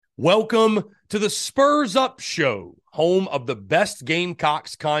Welcome to the Spurs Up Show, home of the best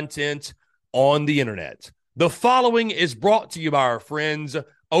Gamecocks content on the internet. The following is brought to you by our friends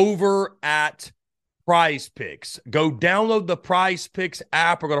over at Prize Picks. Go download the Prize Picks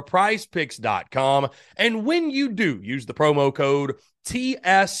app or go to prizepicks.com. And when you do, use the promo code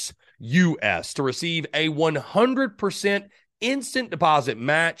TSUS to receive a 100% instant deposit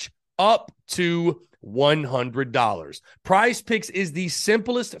match up to $100. Prize Picks is the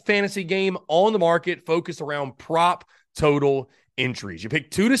simplest fantasy game on the market focused around prop total entries. You pick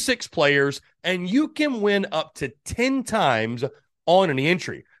 2 to 6 players and you can win up to 10 times on any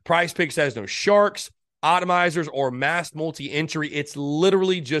entry. Prize Picks has no sharks, atomizers, or mass multi-entry. It's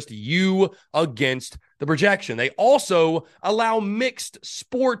literally just you against the projection. They also allow mixed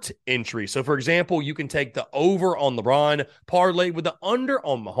sport entry. So, for example, you can take the over on LeBron, parlay with the under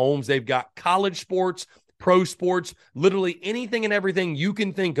on Mahomes. They've got college sports, pro sports, literally anything and everything you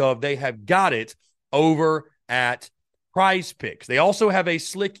can think of. They have got it over at Prize Picks. They also have a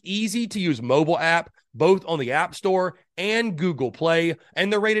slick, easy-to-use mobile app, both on the App Store and Google Play,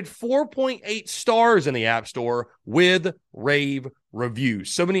 and they're rated 4.8 stars in the App Store with rave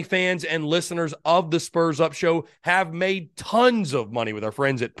reviews. So many fans and listeners of the Spurs Up Show have made tons of money with our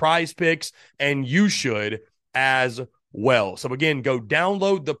friends at Prize Picks, and you should as well. So again, go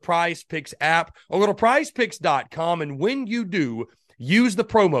download the Prize Picks app or go to prizepicks.com, and when you do, use the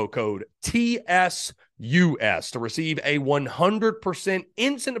promo code TSUS to receive a 100%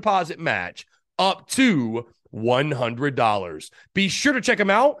 instant deposit match up to $100. Be sure to check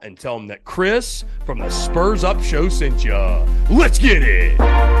them out and tell them that Chris from the Spurs Up Show sent ya. Let's get it.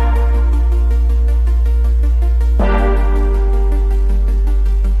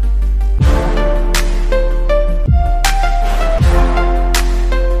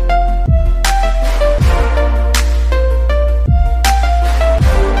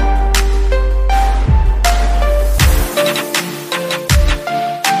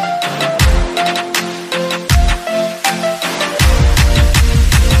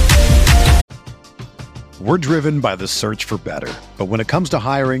 We're driven by the search for better. But when it comes to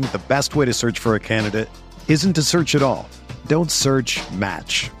hiring, the best way to search for a candidate isn't to search at all. Don't search,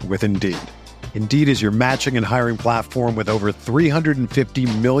 match with Indeed. Indeed is your matching and hiring platform with over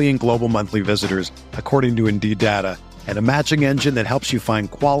 350 million global monthly visitors, according to Indeed data, and a matching engine that helps you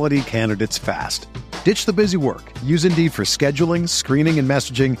find quality candidates fast. Ditch the busy work. Use Indeed for scheduling, screening, and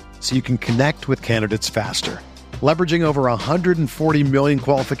messaging so you can connect with candidates faster. Leveraging over 140 million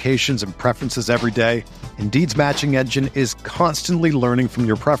qualifications and preferences every day, Indeed's matching engine is constantly learning from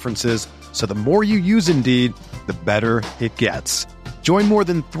your preferences, so the more you use Indeed, the better it gets. Join more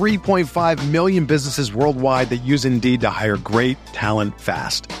than 3.5 million businesses worldwide that use Indeed to hire great talent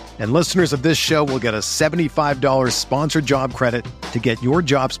fast. And listeners of this show will get a $75 sponsored job credit to get your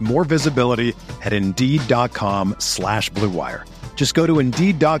jobs more visibility at Indeed.com/Blue Wire. Just go to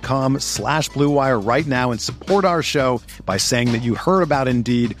Indeed.com/Blue Wire right now and support our show by saying that you heard about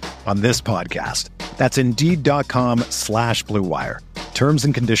Indeed on this podcast. That's Indeed.com/Blue Wire. Terms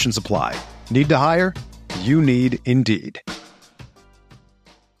and conditions apply. Need to hire? You need Indeed.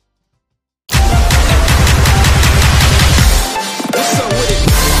 What's up with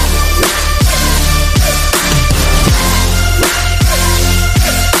it?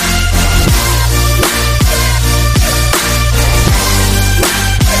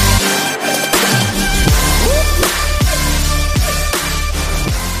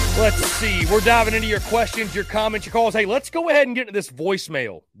 Let's see. We're diving into your questions, your comments, your calls. Hey, let's go ahead and get into this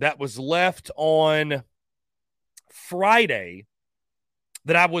voicemail that was left on Friday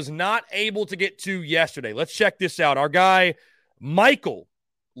that I was not able to get to yesterday. Let's check this out. Our guy, Michael,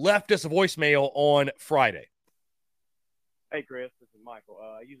 left us a voicemail on Friday. Hey, Chris, this is Michael.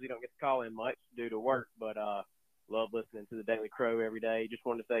 I usually don't get to call in much due to work, but love listening to the Daily Crow every day. Just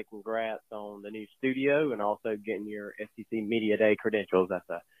wanted to say congrats on the new studio and also getting your SEC Media Day credentials. That's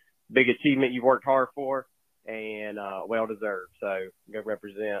a big achievement you've worked hard for and well-deserved. So go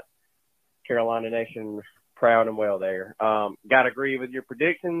represent Carolina Nation proud and well there. Got to agree with your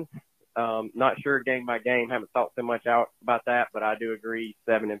predictions. Not sure game by game. Haven't thought so much out about that, but I do agree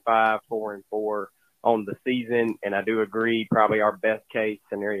 7-5, 4-4 on the season. And I do agree probably our best case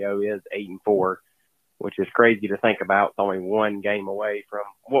scenario is 8-4, which is crazy to think about. It's only one game away from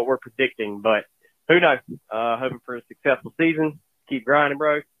what we're predicting, but who knows? Hoping for a successful season. Keep grinding,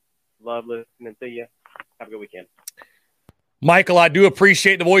 bro. Love listening to you. Have a good weekend. Michael, I do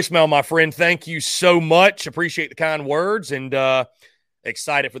appreciate the voicemail, my friend. Thank you so much. Appreciate the kind words and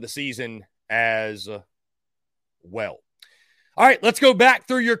excited for the season as well. All right, let's go back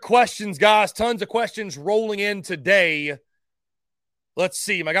through your questions, guys. Tons of questions rolling in today. Let's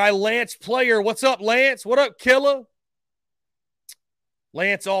see. My guy Lance Player. What's up, Lance? What up, Killer?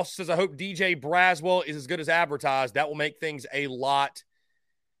 Lance also says, I hope DJ Braswell is as good as advertised. That will make things a lot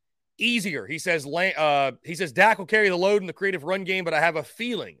easier. He says Dak will carry the load in the creative run game, but I have a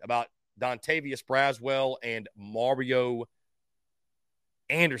feeling about Dontavius Braswell and Mario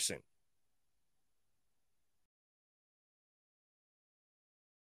Anderson.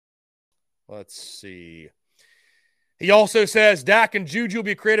 Let's see. He also says Dak and Juju will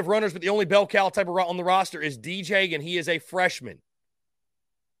be creative runners, but the only bell cow type of on the roster is DJ, and he is a freshman.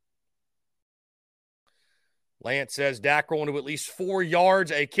 Lance says Dak rolling to at least 4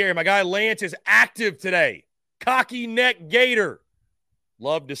 yards a carry. My guy Lance is active today. Cocky neck gator.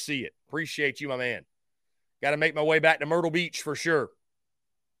 Love to see it. Appreciate you, my man. Got to make my way back to Myrtle Beach for sure.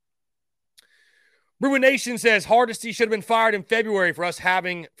 Bruin Nation says Hardesty should have been fired in February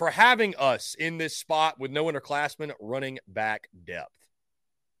for having us in this spot with no underclassmen running back depth.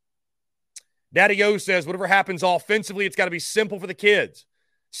 Daddy O says whatever happens offensively, it's got to be simple for the kids.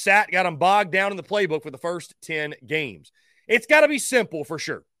 Sat got them bogged down in the playbook for the first 10 games. It's got to be simple for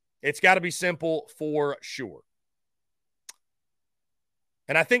sure. It's got to be simple for sure.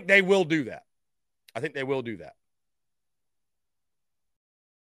 And I think they will do that.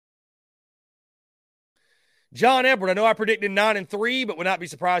 John Edward, I know I predicted 9-3, but would not be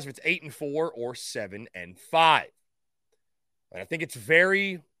surprised if it's 8-4 or 7-5. And I think it's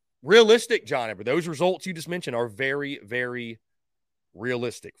very realistic, John Edward. Those results you just mentioned are very, very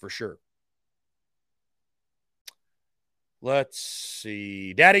realistic for sure. Let's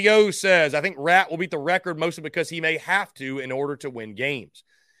see. Daddy O says, I think Rat will beat the record mostly because he may have to in order to win games.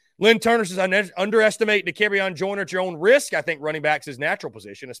 Lynn Turner says, I underestimate Dakereon Joyner at your own risk. I think running back's his natural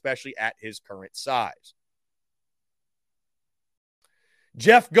position, especially at his current size.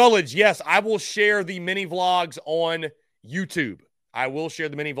 Jeff Gullidge, yes, I will share the mini vlogs on YouTube.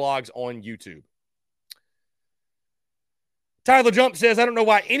 Tyler Jump says, I don't know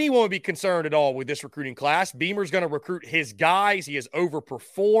why anyone would be concerned at all with this recruiting class. Beamer's going to recruit his guys. He has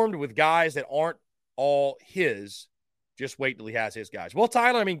overperformed with guys that aren't all his. Just wait till he has his guys. Well,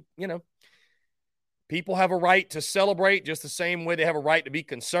 Tyler, I mean, people have a right to celebrate just the same way they have a right to be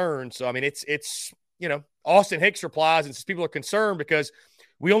concerned. So, I mean, it's Austin Hicks replies and says people are concerned because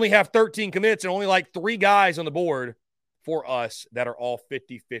we only have 13 commits and only like 3 guys on the board for us that are all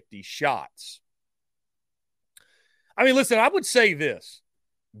 50-50 shots. I mean, listen, I would say this.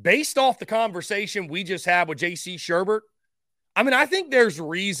 Based off the conversation we just had with J.C. Sherbert, I mean, I think there's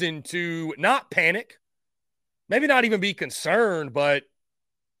reason to not panic, maybe not even be concerned, but,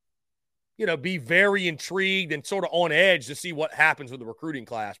 be very intrigued and sort of on edge to see what happens with the recruiting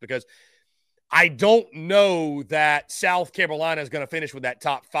class because I don't know that South Carolina is going to finish with that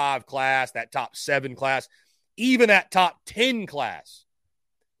top 5 class, that top 7 class, even that top 10 class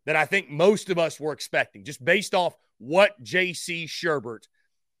that I think most of us were expecting, just based off what J.C. Sherbert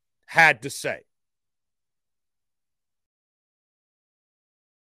had to say.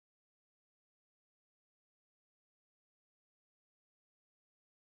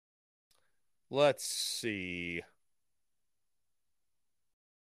 Let's see.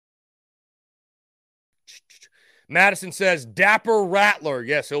 Madison says, Dapper Rattler.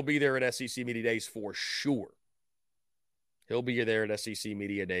 Yes, he'll be there at SEC Media Days for sure. He'll be there at SEC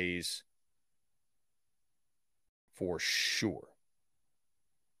Media Days for sure.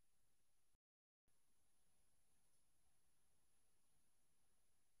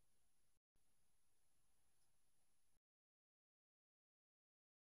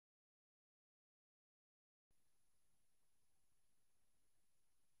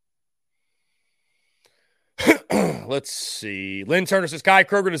 Let's see. Lynn Turner says, Kai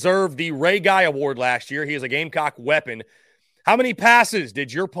Kroger deserved the Ray Guy Award last year. He is a Gamecock weapon. How many passes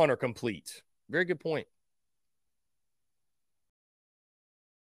did your punter complete? Very good point.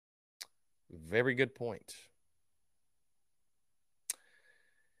 Very good point.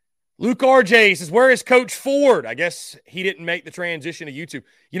 Luke RJ says, where is Coach Ford? I guess he didn't make the transition to YouTube.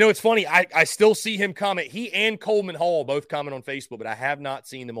 It's funny. I still see him comment. He and Coleman Hall both comment on Facebook, but I have not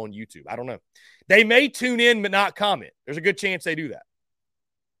seen them on YouTube. I don't know. They may tune in but not comment. There's a good chance they do that.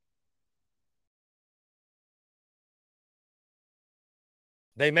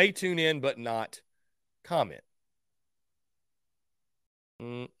 They may tune in but not comment.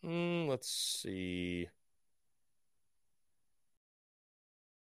 Let's see.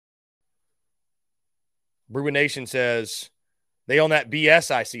 Bruin Nation says, they on that BS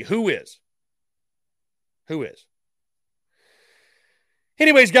I see. Who is?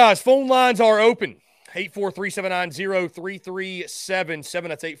 Anyways, guys, phone lines are open. 843-790-3377.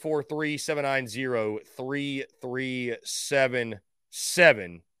 That's 843-790-3377.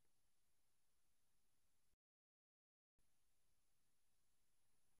 7.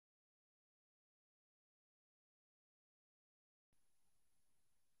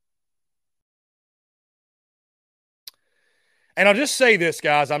 And I'll just say this,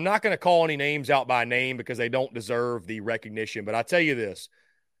 guys. I'm not going to call any names out by name because they don't deserve the recognition. But I tell you this,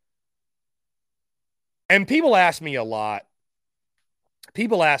 and people ask me a lot,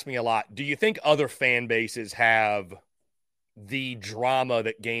 do you think other fan bases have the drama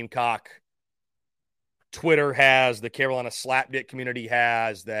that Gamecock Twitter has, the Carolina Slapdick community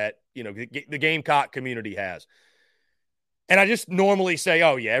has, that, the Gamecock community has? And I just normally say,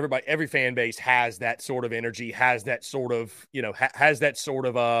 oh yeah, every fan base has that sort of energy, has that sort of,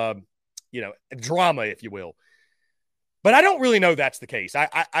 drama, if you will. But I don't really know that's the case.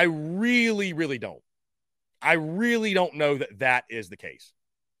 I really, really don't. I really don't know that is the case.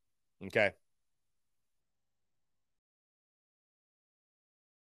 Okay.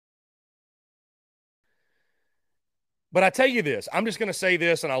 But I tell you this, I'm just going to say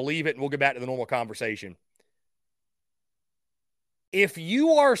this and I'll leave it and we'll get back to the normal conversation. If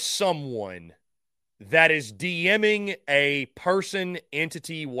you are someone that is DMing a person,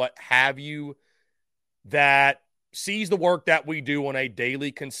 entity, what have you, that sees the work that we do on a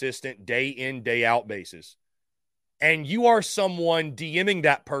daily, consistent, day in, day out basis, and you are someone DMing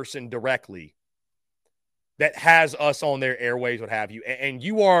that person directly that has us on their airways, what have you, and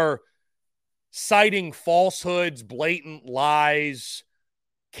you are citing falsehoods, blatant lies,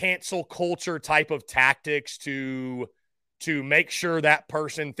 cancel culture type of tactics to make sure that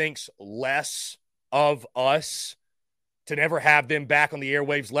person thinks less of us, to never have them back on the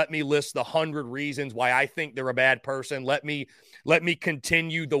airwaves. Let me list the 100 reasons why I think they're a bad person. Let me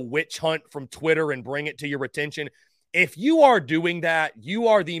continue the witch hunt from Twitter and bring it to your attention. If you are doing that, you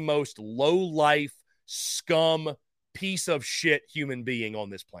are the most low-life, scum, piece of shit human being on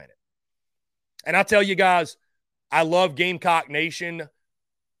this planet. And I'll tell you guys, I love Gamecock Nation.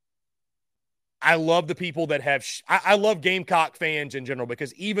 I love the people that have I love Gamecock fans in general,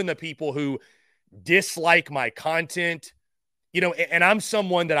 because even the people who dislike my content, and I'm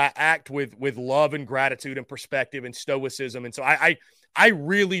someone that I act with love and gratitude and perspective and stoicism. And so I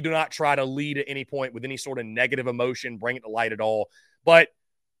really do not try to lead at any point with any sort of negative emotion, bring it to light at all. But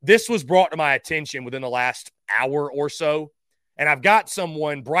this was brought to my attention within the last hour or so. And I've got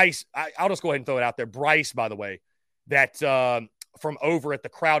someone, Bryce, I'll just go ahead and throw it out there. Bryce, by the way, that from over at the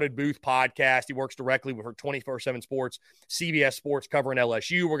Crowded Booth podcast. He works directly with her 24/7 Sports, CBS Sports, covering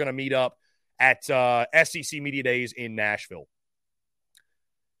LSU. We're going to meet up at SEC Media Days in Nashville.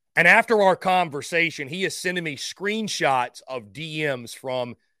 And after our conversation, he is sending me screenshots of DMs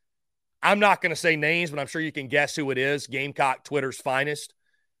from, I'm not going to say names, but I'm sure you can guess who it is, Gamecock Twitter's finest,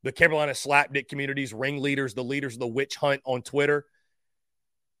 the Carolina Slapdick community's ringleaders, the leaders of the witch hunt on Twitter.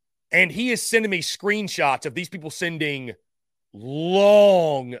 And he is sending me screenshots of these people sending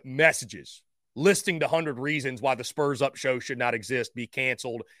long messages listing the 100 reasons why the Spurs Up show should not exist, be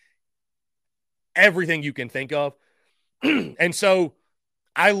canceled, everything you can think of. And so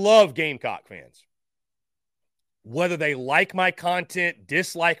I love Gamecock fans. Whether they like my content,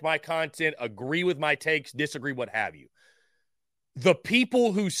 dislike my content, agree with my takes, disagree, what have you. The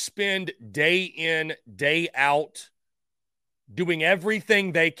people who spend day in, day out doing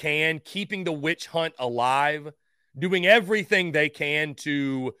everything they can, keeping the witch hunt alive, doing everything they can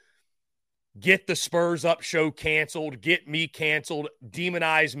to get the Spurs Up show canceled, get me canceled,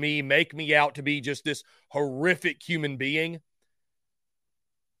 demonize me, make me out to be just this horrific human being.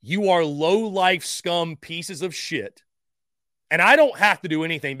 You are low-life scum pieces of shit. And I don't have to do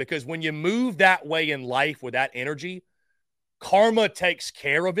anything, because when you move that way in life with that energy, karma takes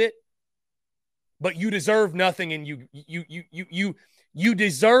care of it. But you deserve nothing, and you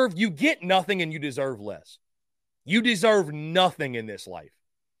get nothing, and you deserve less. You deserve nothing in this life.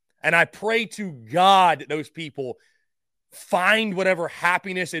 And I pray to God that those people find whatever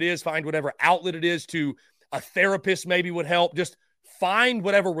happiness it is, find whatever outlet it is. To a therapist maybe would help. Just find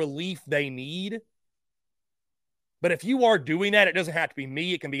whatever relief they need. But if you are doing that, it doesn't have to be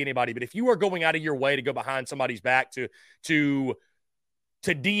me. It can be anybody. But if you are going out of your way to go behind somebody's back to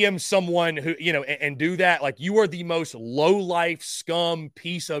DM someone who, and do that, like, you are the most low-life scum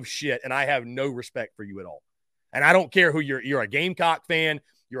piece of shit. And I have no respect for you at all. And I don't care who you're a Gamecock fan,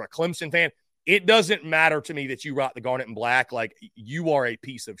 you're a Clemson fan. It doesn't matter to me that you rock the garnet and black. Like, you are a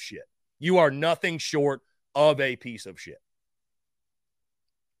piece of shit. You are nothing short of a piece of shit.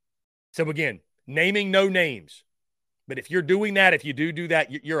 So again, naming no names. But if you're doing that, if you do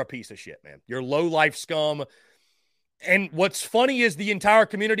that, you're a piece of shit, man. You're low-life scum. And what's funny is the entire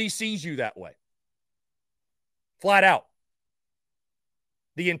community sees you that way. Flat out.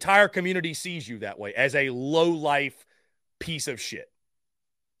 the entire community sees you that way, as a low-life piece of shit.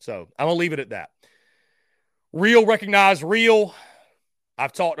 So I'm going to leave it at that. Real recognize real.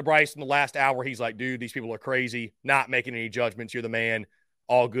 I've talked to Bryce in the last hour. He's like, dude, these people are crazy. Not making any judgments. You're the man.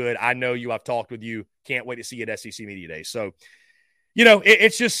 All good. I know you. I've talked with you. Can't wait to see you at SEC Media Day. So,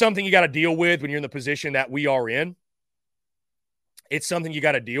 it's just something you got to deal with when you're in the position that we are in. It's something you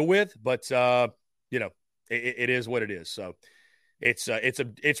got to deal with, but, it is what it is. So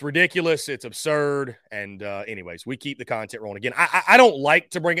it's ridiculous. It's absurd. And anyways, we keep the content rolling. Again, I don't like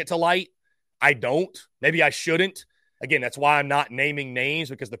to bring it to light. I don't. Maybe I shouldn't. Again, that's why I'm not naming names,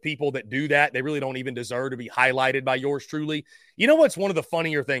 because the people that do that, they really don't even deserve to be highlighted by yours truly. You know what's one of the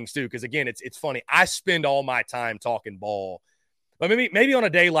funnier things too? Because again, it's funny. I spend all my time talking ball, but maybe on a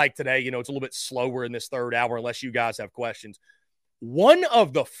day like today, it's a little bit slower in this third hour, unless you guys have questions. One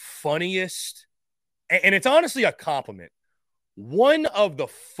of the funniest, and it's honestly a compliment, one of the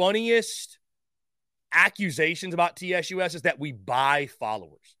funniest accusations about TSUS is that we buy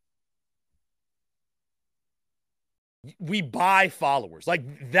followers. We buy followers.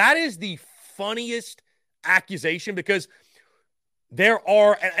 Like, that is the funniest accusation, because there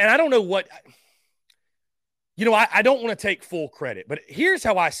are, and I don't know what, I don't want to take full credit, but here's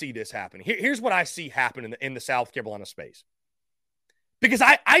how I see this happen. Here's what I see happen in the South Carolina space. Because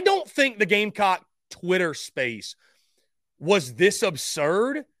I don't think the Gamecock Twitter space was this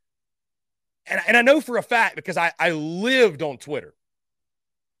absurd. And I know for a fact, because I lived on Twitter.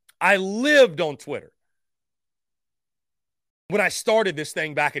 I lived on Twitter when I started this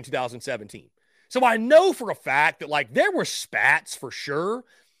thing back in 2017. So I know for a fact that, there were spats for sure,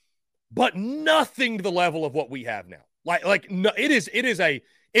 but nothing to the level of what we have now. No,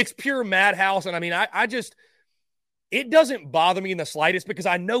 it's pure madhouse. And I mean, it doesn't bother me in the slightest, because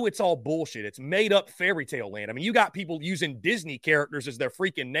I know it's all bullshit. It's made up fairy tale land. I mean, you got people using Disney characters as their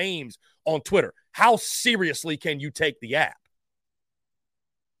freaking names on Twitter. How seriously can you take the app?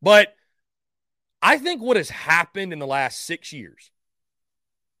 But I think what has happened in the last 6 years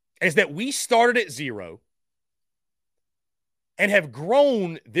is that we started at zero and have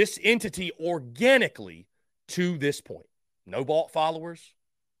grown this entity organically to this point. No bought followers,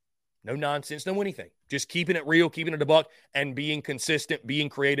 no nonsense, no anything. Just keeping it real, keeping it a buck, and being consistent, being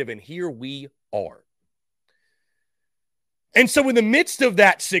creative, and here we are. And so in the midst of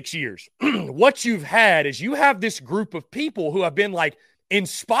that 6 years, what you've had is you have this group of people who have been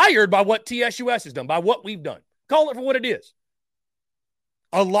inspired by what TSUS has done, by what we've done. Call it for what it is.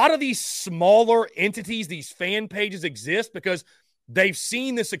 A lot of these smaller entities, these fan pages exist because they've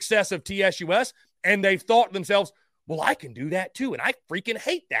seen the success of TSUS and they've thought to themselves, well, I can do that too. And I freaking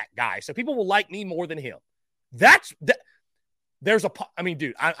hate that guy. So people will like me more than him. I'm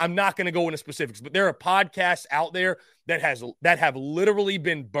not going to go into specifics, but there are podcasts out there that have literally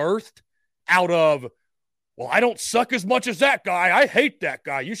been birthed out of, well, I don't suck as much as that guy. I hate that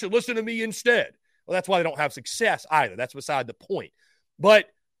guy. You should listen to me instead. Well, that's why they don't have success either. That's beside the point. But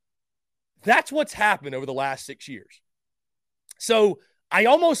that's what's happened over the last 6 years. So I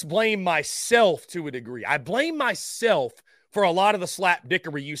almost blame myself to a degree. I blame myself for a lot of the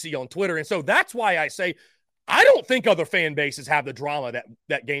slapdickery you see on Twitter. And so that's why I say I don't think other fan bases have the drama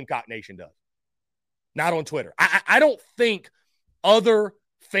that Gamecock Nation does. Not on Twitter. I don't think other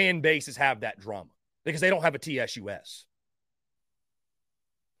fan bases have that drama because they don't have a TSUS.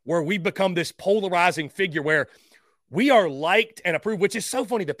 Where we become this polarizing figure where we are liked and approved, which is so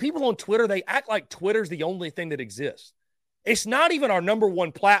funny. The people on Twitter, they act like Twitter's the only thing that exists. It's not even our number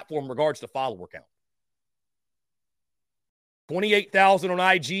one platform in regards to follower count. 28,000 on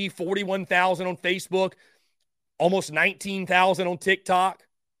IG, 41,000 on Facebook, almost 19,000 on TikTok,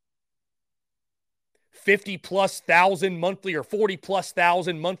 50+ thousand monthly or 40+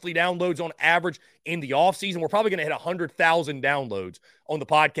 thousand monthly downloads on average in the offseason. We're probably going to hit 100,000 downloads on the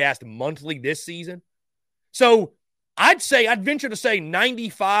podcast monthly this season. So I'd venture to say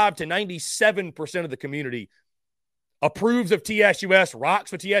 95 to 97% of the community approves of TSUS,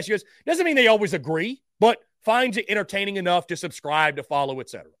 rocks with TSUS. Doesn't mean they always agree, but finds it entertaining enough to subscribe, to follow,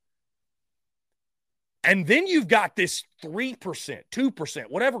 etc. And then you've got this 3%, 2%,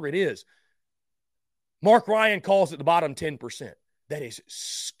 whatever it is. Mark Ryan calls it the bottom 10%. That is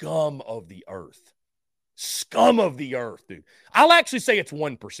scum of the earth. Scum of the earth, dude. I'll actually say it's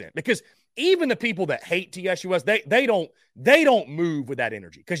 1% because even the people that hate TSUS, they don't move with that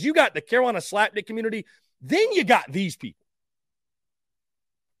energy. Because you got the Carolina Slapdick community, then you got these people.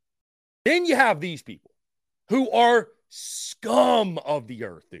 Then you have these people who are scum of the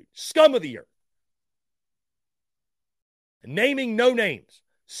earth, dude. Scum of the earth. Naming no names.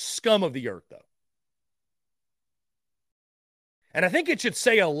 Scum of the earth, though. And I think it should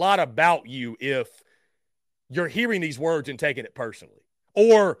say a lot about you if you're hearing these words and taking it personally.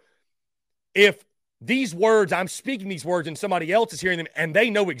 Or if these words, I'm speaking these words and somebody else is hearing them and they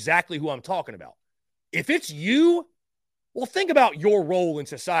know exactly who I'm talking about. If it's you, well, think about your role in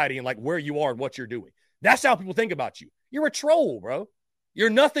society and like where you are and what you're doing. That's how people think about you. You're a troll, bro. You're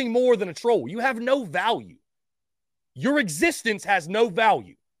nothing more than a troll. You have no value. Your existence has no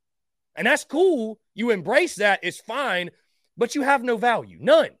value. And that's cool. You embrace that. It's fine. But you have no value.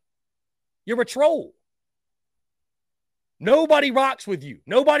 None. You're a troll. Nobody rocks with you.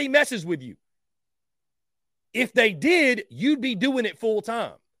 Nobody messes with you. If they did, you'd be doing it full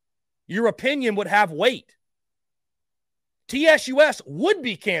time. Your opinion would have weight. TSUS would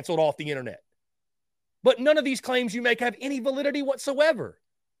be canceled off the internet. But none of these claims you make have any validity whatsoever.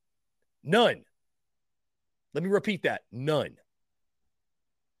 None. Let me repeat that. None.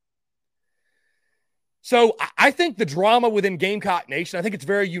 So I think the drama within Gamecock Nation, I think it's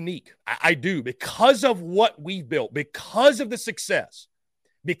very unique. I do, because of what we've built, because of the success,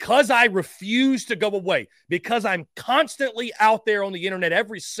 because I refuse to go away, because I'm constantly out there on the internet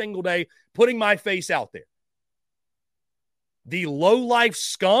every single day, putting my face out there. The low-life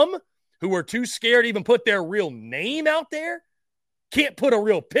scum who are too scared to even put their real name out there, can't put a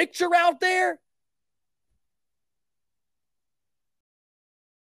real picture out there.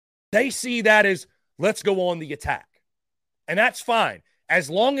 They see that as, let's go on the attack. And that's fine. As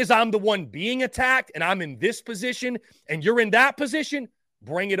long as I'm the one being attacked and I'm in this position and you're in that position,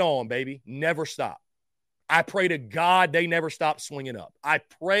 bring it on, baby. Never stop. I pray to God they never stop swinging up. I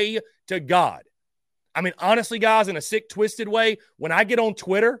pray to God. I mean, honestly, guys, in a sick, twisted way, when I get on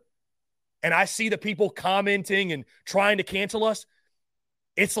Twitter and I see the people commenting and trying to cancel us,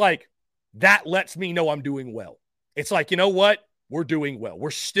 it's like that lets me know I'm doing well. It's like, you know what? We're doing well.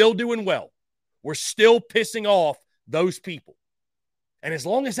 We're still doing well. We're still pissing off those people. And as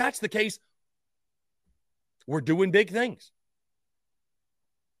long as that's the case, we're doing big things.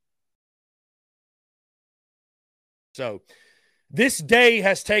 So this day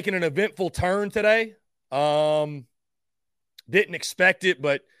has taken an eventful turn today. Didn't expect it,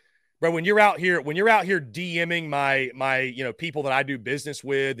 but bro, when you're out here DMing my people that I do business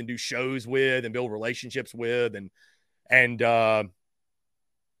with and do shows with and build relationships with and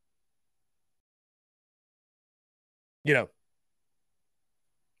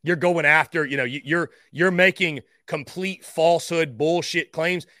you're going after, you're making complete falsehood bullshit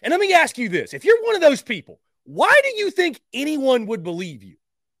claims. And let me ask you this. If you're one of those people, why do you think anyone would believe you?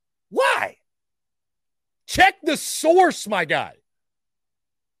 Why? Check the source, my guy.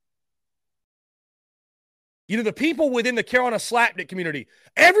 The people within the Carolina Slapdick community,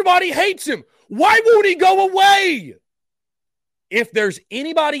 everybody hates him. Why won't he go away? If there's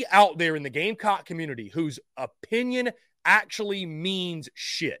anybody out there in the Gamecock community whose opinion actually means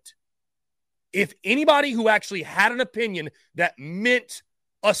shit, if anybody who actually had an opinion that meant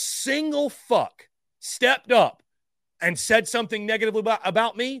a single fuck stepped up and said something negative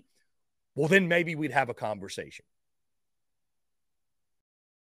about me, well, then maybe we'd have a conversation.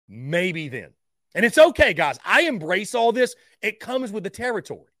 Maybe then. And it's okay, guys. I embrace all this. It comes with the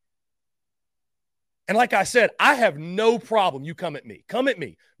territory. And like I said, I have no problem. You come at me. Come at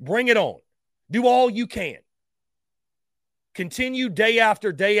me. Bring it on. Do all you can. Continue day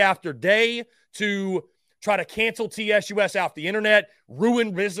after day after day to try to cancel TSUS off the internet,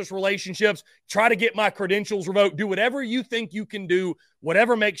 ruin business relationships, try to get my credentials revoked, do whatever you think you can do,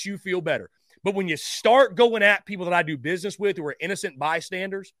 whatever makes you feel better. But when you start going at people that I do business with who are innocent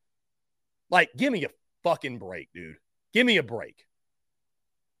bystanders, like, give me a fucking break, dude. Give me a break.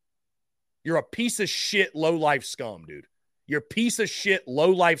 You're a piece of shit, low-life scum, dude. You're a piece of shit,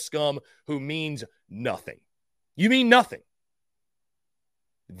 low-life scum who means nothing. You mean nothing.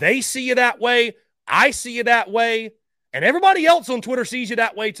 They see you that way. I see you that way. And everybody else on Twitter sees you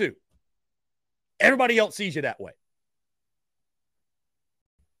that way too. Everybody else sees you that way.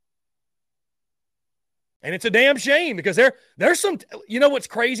 And it's a damn shame because there's some, what's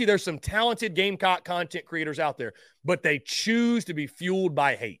crazy? There's some talented Gamecock content creators out there, but they choose to be fueled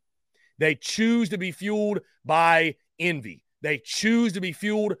by hate. They choose to be fueled by envy. They choose to be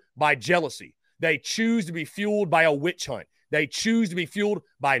fueled by jealousy. They choose to be fueled by a witch hunt. They choose to be fueled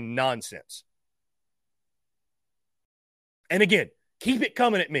by nonsense. And again, keep it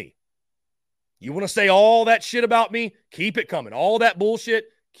coming at me. You want to say all that shit about me? Keep it coming. All that bullshit,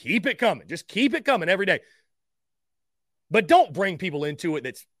 keep it coming. Just keep it coming every day. But don't bring people into it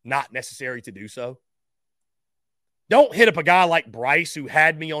that's not necessary to do so. Don't hit up a guy like Bryce who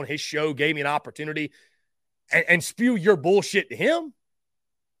had me on his show, gave me an opportunity, and spew your bullshit to him.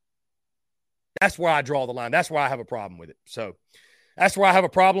 That's where I draw the line. That's where I have a problem with it. So that's where I have a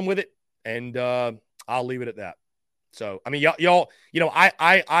problem with it. And I'll leave it at that. So, I mean, y'all,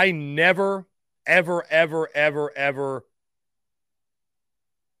 I never, ever, ever, ever, ever,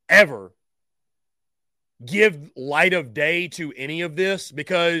 ever give light of day to any of this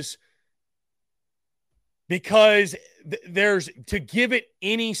because there's, to give it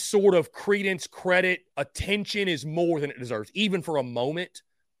any sort of credence, credit, attention is more than it deserves, even for a moment.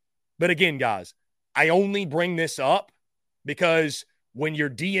 But again, guys, I only bring this up because when you're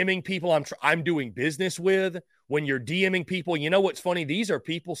DMing people I'm doing business with, when you're DMing people, you know what's funny? These are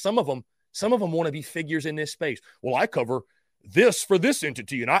people, some of them want to be figures in this space. Well, I cover this for this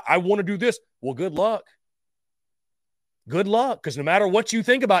entity, and I want to do this. Well, good luck. Good luck, because no matter what you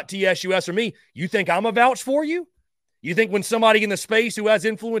think about TSUS or me, you think I'm a vouch for you? You think when somebody in the space who has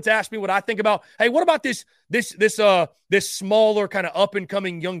influence asks me what I think about, hey, what about this smaller kind of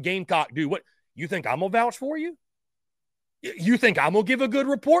up-and-coming young Gamecock dude? What, you think I'm going to vouch for you? You think I'm going to give a good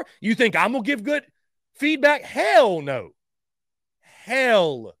report? You think I'm going to give good feedback? Hell no.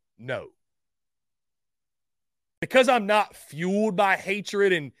 Hell no. Because I'm not fueled by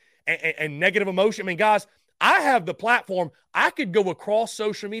hatred and negative emotion. I mean, guys, I have the platform. I could go across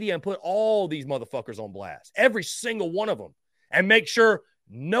social media and put all these motherfuckers on blast, every single one of them, and make sure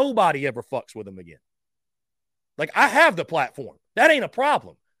nobody ever fucks with them again. Like, I have the platform. That ain't a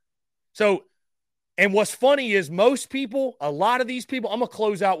problem. So, and what's funny is most people, a lot of these people, I'm going to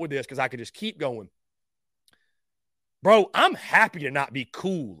close out with this because I could just keep going. Bro, I'm happy to not be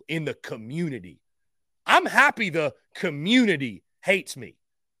cool in the community. I'm happy the community hates me.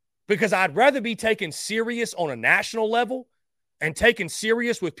 Because I'd rather be taken serious on a national level and taken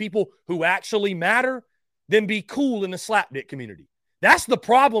serious with people who actually matter than be cool in the slapdick community. That's the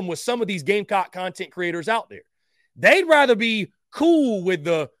problem with some of these Gamecock content creators out there. They'd rather be cool with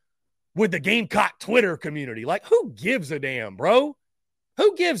the Gamecock Twitter community. Like, who gives a damn, bro?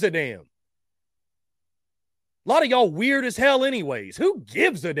 Who gives a damn? A lot of y'all weird as hell anyways. Who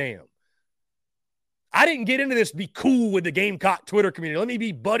gives a damn? I didn't get into this be cool with the Gamecock Twitter community. Let me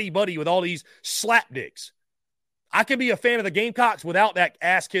be buddy-buddy with all these slapdicks. I can be a fan of the Gamecocks without that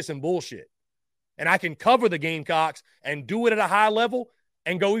ass-kissing bullshit. And I can cover the Gamecocks and do it at a high level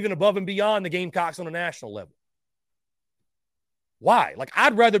and go even above and beyond the Gamecocks on a national level. Why? Like,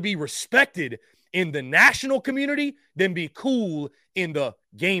 I'd rather be respected in the national community than be cool in the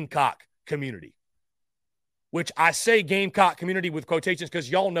Gamecock community. Which I say Gamecock community with quotations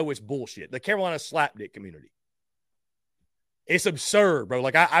because y'all know it's bullshit. The Carolina slapdick community. It's absurd, bro.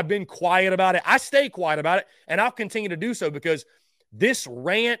 Like, I've been quiet about it. I stay quiet about it, and I'll continue to do so because this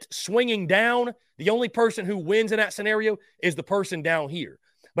rant swinging down, the only person who wins in that scenario is the person down here.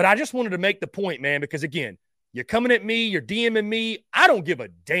 But I just wanted to make the point, man, because, again, you're coming at me, you're DMing me. I don't give a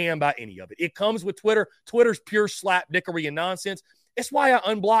damn about any of it. It comes with Twitter. Twitter's pure slapdickery and nonsense. It's why I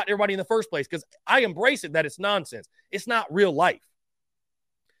unblocked everybody in the first place, because I embrace it that it's nonsense. It's not real life.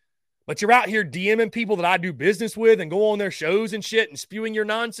 But you're out here DMing people that I do business with and go on their shows and shit and spewing your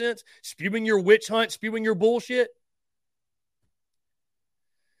nonsense, spewing your witch hunt, spewing your bullshit.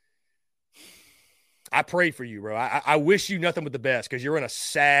 I pray for you, bro. I wish you nothing but the best because you're in a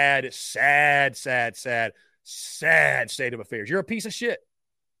sad state of affairs. You're a piece of shit.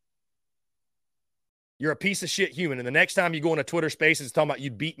 You're a piece of shit human. And the next time you go into Twitter Spaces talking about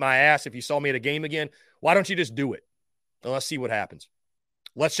you'd beat my ass if you saw me at a game again, why don't you just do it? Well, let's see what happens.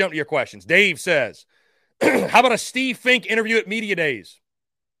 Let's jump to your questions. Dave says, how about a Steve Fink interview at Media Days?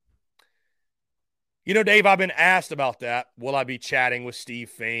 You know, Dave, I've been asked about that. Will I be chatting with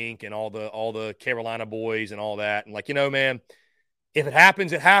Steve Fink and all the Carolina boys and all that? And like, you know, man, if it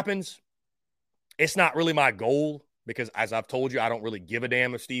happens, it happens. It's not really my goal. Because as I've told you, I don't really give a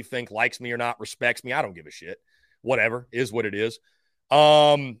damn if Steve Fink likes me or not, respects me. I don't give a shit. Whatever is what it is.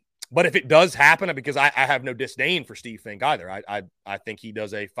 But if it does happen, because I have no disdain for Steve Fink either. I think he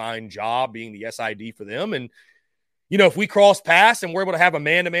does a fine job being the SID for them. And, you know, if we cross paths and we're able to have a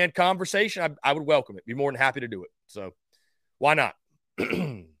man-to-man conversation, I would welcome it. Be more than happy to do it. So why not?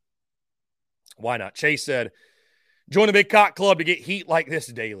 Why not? Chase said, join the Big Cock Club to get heat like this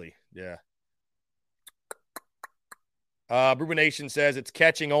daily. Yeah. Brewer Nation says it's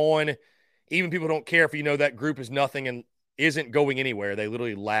catching on. Even people don't care if you know that group is nothing and isn't going anywhere. They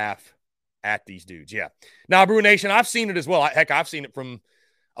literally laugh at these dudes. Yeah. Now, Brewer Nation, I've seen it as well. Heck, I've seen it from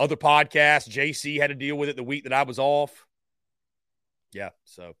other podcasts. JC had to deal with it the week that I was off. Yeah.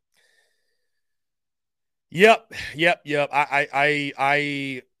 So. Yep.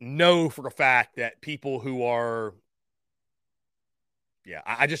 I know for a fact that people who are. Yeah,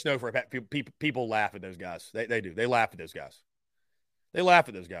 I just know for a fact people laugh at those guys. They do. They laugh at those guys. They laugh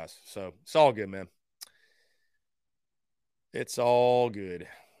at those guys. So it's all good, man. It's all good.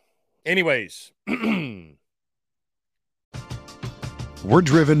 Anyways. We're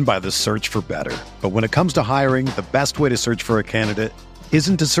driven by the search for better. But when it comes to hiring, the best way to search for a candidate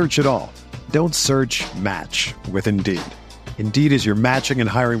isn't to search at all. Don't search, match with Indeed. Indeed is your matching and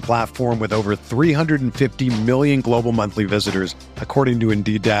hiring platform with over 350 million global monthly visitors, according to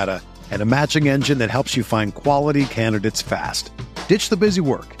Indeed data, and a matching engine that helps you find quality candidates fast. Ditch the busy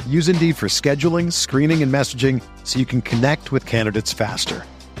work. Use Indeed for scheduling, screening, and messaging so you can connect with candidates faster.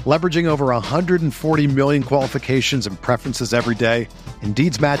 Leveraging over 140 million qualifications and preferences every day,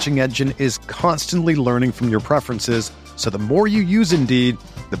 Indeed's matching engine is constantly learning from your preferences, so the more you use Indeed,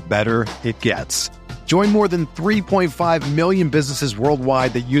 the better it gets. Join more than 3.5 million businesses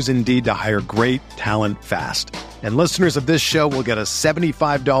worldwide that use Indeed to hire great talent fast. And listeners of this show will get a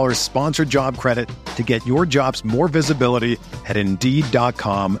 $75 sponsored job credit to get your jobs more visibility at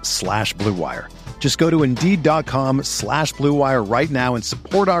Indeed.com/Blue Wire. Just go to Indeed.com/Blue Wire right now and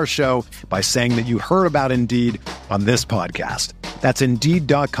support our show by saying that you heard about Indeed on this podcast. That's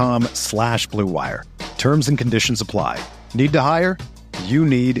Indeed.com/Blue Wire. Terms and conditions apply. Need to hire? You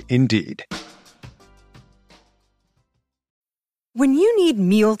need Indeed. When you need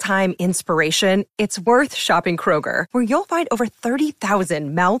mealtime inspiration, it's worth shopping Kroger, where you'll find over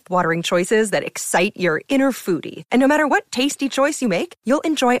 30,000 mouth-watering choices that excite your inner foodie. And no matter what tasty choice you make, you'll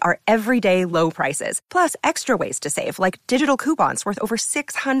enjoy our everyday low prices, plus extra ways to save, like digital coupons worth over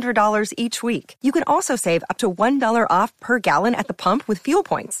 $600 each week. You can also save up to $1 off per gallon at the pump with fuel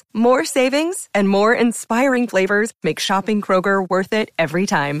points. More savings and more inspiring flavors make shopping Kroger worth it every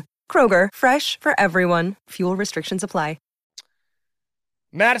time. Kroger, fresh for everyone. Fuel restrictions apply.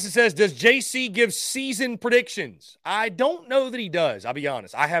 Madison says, does JC give season predictions? I don't know that he does. I'll be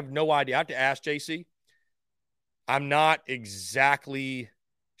honest. I have no idea. I have to ask JC. I'm not exactly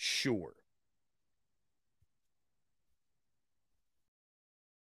sure.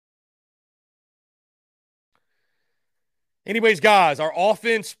 Anyways, guys, our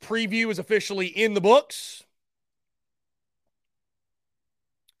offense preview is officially in the books.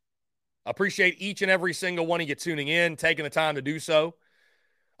 Appreciate each and every single one of you tuning in, taking the time to do so.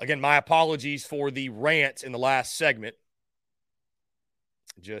 Again, my apologies for the rant in the last segment.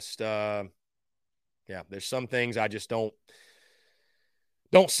 Just, there's some things I just don't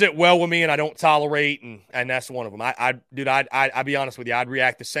sit well with me and I don't tolerate, and that's one of them. I'd be honest with you, I'd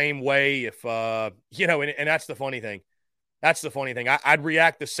react the same way if, and that's the funny thing. That's the funny thing. I'd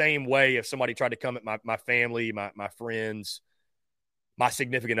react the same way if somebody tried to come at my family, my friends, my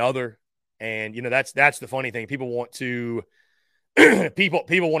significant other. And, that's the funny thing. People want to people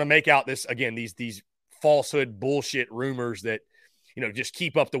want to make out this, again, these falsehood bullshit rumors that, just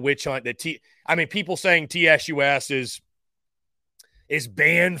keep up the witch hunt that people saying TSUS is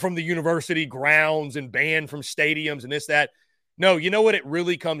banned from the university grounds and banned from stadiums and this, that. No, you know what it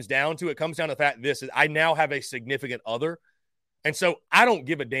really comes down to? It comes down to the fact this is I now have a significant other. And so I don't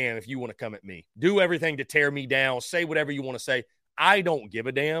give a damn if you want to come at me. Do everything to tear me down. Say whatever you want to say. I don't give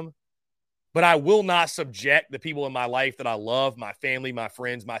a damn. But I will not subject the people in my life that I love, my family, my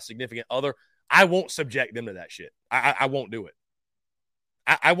friends, my significant other. I won't subject them to that shit. I won't do it.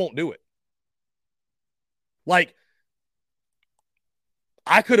 I won't do it. Like,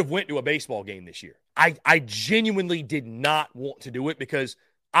 I could have went to a baseball game this year. I genuinely did not want to do it because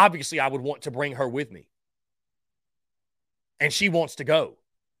obviously I would want to bring her with me. And she wants to go.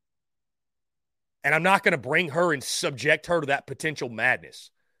 And I'm not going to bring her and subject her to that potential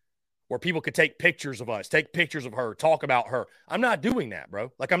madness where people could take pictures of us, take pictures of her, talk about her. I'm not doing that,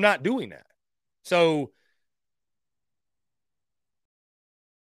 bro. Like, I'm not doing that. So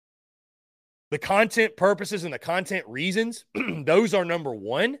the content purposes and the content reasons, those are number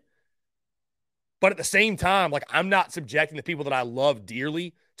one. But at the same time, like, I'm not subjecting the people that I love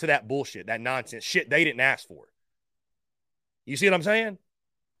dearly to that bullshit, that nonsense, shit they didn't ask for. You see what I'm saying?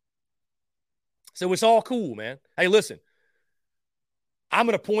 So it's all cool, man. Hey, listen. I'm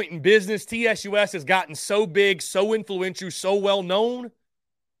at a point in business. TSUS has gotten so big, so influential, so well known.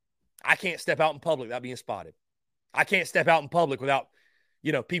 I can't step out in public without being spotted. I can't step out in public without,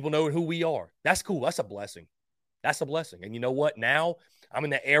 people knowing who we are. That's cool. That's a blessing. That's a blessing. And you know what? Now I'm in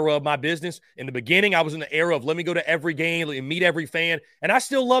the era of my business. In the beginning, I was in the era of let me go to every game and meet every fan. And I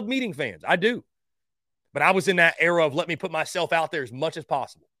still love meeting fans. I do. But I was in that era of let me put myself out there as much as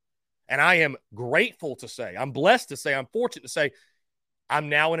possible. And I am grateful to say, I'm blessed to say, I'm fortunate to say, I'm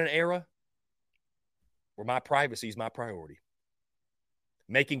now in an era where my privacy is my priority.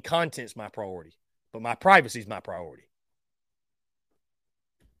 Making content is my priority, but my privacy is my priority.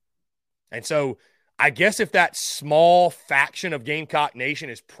 And so I guess if that small faction of Gamecock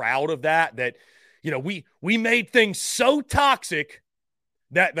Nation is proud of that, we made things so toxic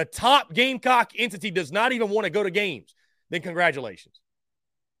that the top Gamecock entity does not even want to go to games, then congratulations.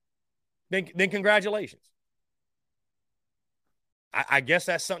 Then congratulations. I guess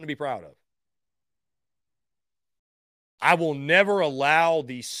that's something to be proud of. I will never allow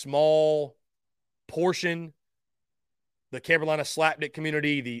the small portion, the Carolina Slapdick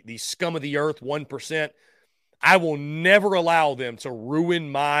community, the scum of the earth, 1%, I will never allow them to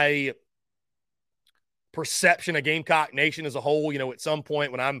ruin my perception of Gamecock Nation as a whole. At some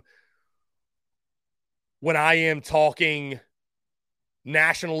point when I am talking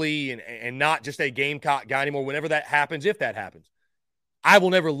nationally and not just a Gamecock guy anymore, whenever that happens, if that happens, I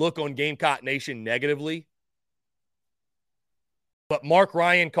will never look on Gamecock Nation negatively. But Mark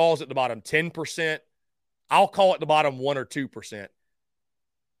Ryan calls it the bottom 10%. I'll call it the bottom 1 or 2%.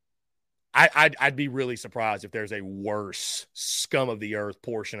 I'd be really surprised if there's a worse scum of the earth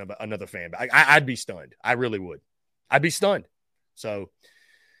portion of another fan. I'd be stunned. I really would. I'd be stunned. So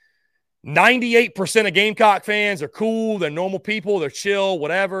 98% of Gamecock fans are cool. They're normal people. They're chill,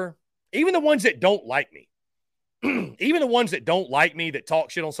 whatever. Even the ones that don't like me. Even the ones that don't like me, that talk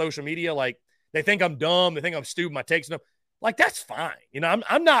shit on social media, like they think I'm dumb, they think I'm stupid, my takes, like that's fine.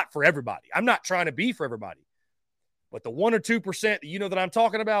 I'm not for everybody. I'm not trying to be for everybody. But the 1 or 2% that that I'm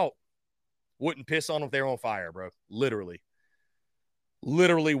talking about wouldn't piss on them if they're on fire, bro. Literally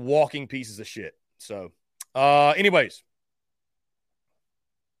walking pieces of shit. So, anyways.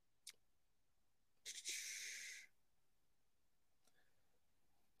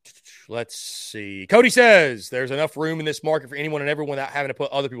 Let's see. Cody says there's enough room in this market for anyone and everyone without having to put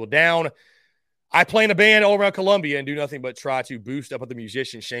other people down. I play in a band all around Columbia and do nothing but try to boost up with the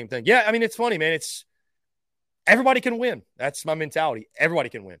musicians. Shame thing. Yeah, I mean, it's funny, man. It's everybody can win. That's my mentality. Everybody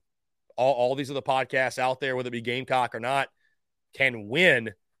can win. All these other podcasts out there, whether it be Gamecock or not, can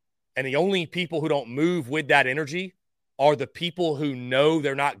win. And the only people who don't move with that energy are the people who know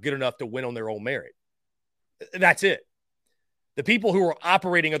they're not good enough to win on their own merit. That's it. The people who are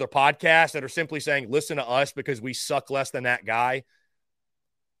operating other podcasts that are simply saying, listen to us because we suck less than that guy.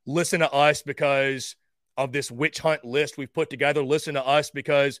 Listen to us because of this witch hunt list we've put together. Listen to us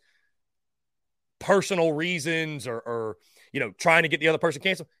because personal reasons or trying to get the other person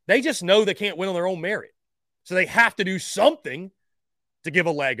canceled. They just know they can't win on their own merit. So they have to do something to give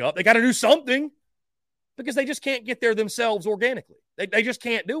a leg up. They got to do something because they just can't get there themselves organically. They just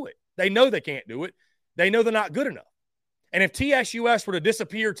can't do it. They know they can't do it. They know they're not good enough. And if TSUS were to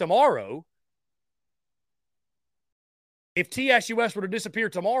disappear tomorrow, they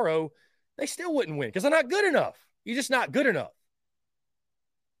still wouldn't win because they're not good enough. You're just not good enough.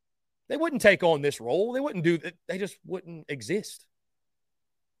 They wouldn't take on this role. They wouldn't do it. They just wouldn't exist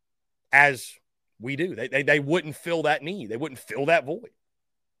as we do. They wouldn't fill that need. They wouldn't fill that void.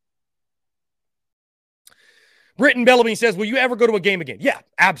 Britton Bellamy says, will you ever go to a game again? Yeah,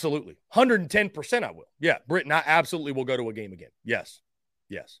 absolutely. 110% I will. Yeah, Britton, I absolutely will go to a game again. Yes.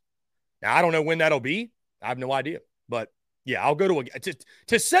 Now, I don't know when that'll be. I have no idea. But, yeah, I'll go to a game.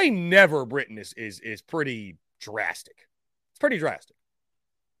 To say never, Britton, is pretty drastic. It's pretty drastic.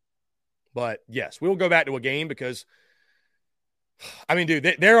 But, yes, we'll go back to a game because, I mean, dude,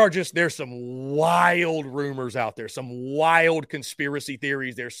 there's some wild rumors out there, some wild conspiracy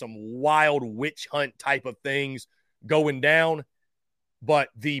theories. There's some wild witch hunt type of things going down. But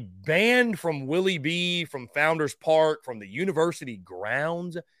the band from Willie B, from Founders Park, from the university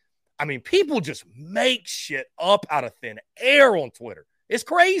grounds, I mean, people just make shit up out of thin air on Twitter. It's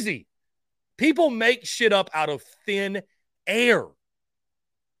crazy. People make shit up out of thin air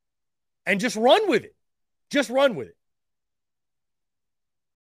and just run with it. They just run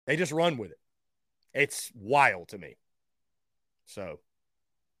with it. It's wild to me. So,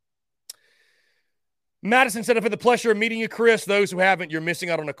 Madison said, for the pleasure of meeting you, Chris. Those who haven't, you're missing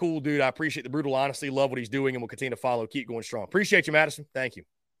out on a cool dude. I appreciate the brutal honesty. Love what he's doing, and will continue to follow. Keep going strong. Appreciate you, Madison. Thank you.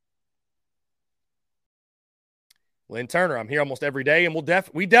 Lynn Turner, I'm here almost every day, and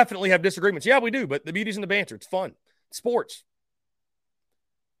we definitely have disagreements. Yeah, we do, but the beauty's in the banter. It's fun. It's sports.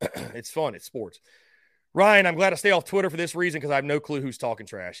 It's fun. It's sports. Ryan, I'm glad to stay off Twitter for this reason because I have no clue who's talking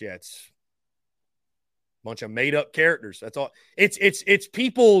trash. Yeah, it's a bunch of made-up characters. That's all. It's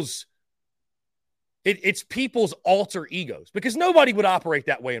people's alter egos because nobody would operate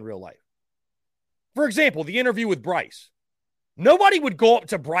that way in real life. For example, the interview with Bryce. Nobody would go up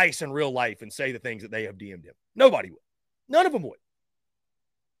to Bryce in real life and say the things that they have DM'd him. Nobody would. None of them would.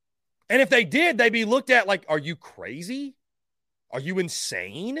 And if they did, they'd be looked at like, are you crazy? Are you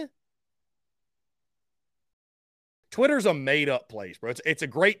insane? Twitter's a made-up place, bro. It's a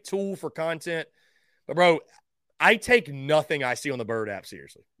great tool for content, But, bro, I take nothing I see on the Bird app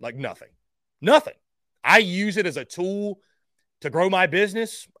seriously. Like, nothing. Nothing. I use it as a tool to grow my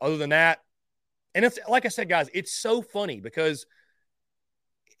business. Other than that, and it's like I said, guys, it's so funny because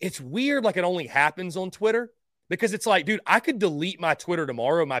it's weird like it only happens on Twitter because it's like, dude, I could delete my Twitter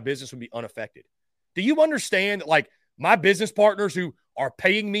tomorrow and my business would be unaffected. Do you understand? Like, my business partners who are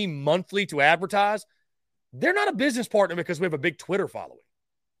paying me monthly to advertise, they're not a business partner because we have a big Twitter following.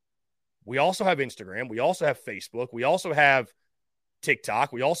 We also have Instagram. We also have Facebook. We also have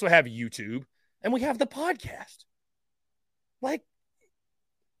TikTok. We also have YouTube. And we have the podcast. Like,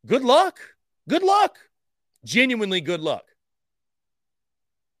 good luck. Good luck. Genuinely good luck.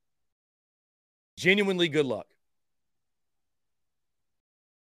 Genuinely good luck.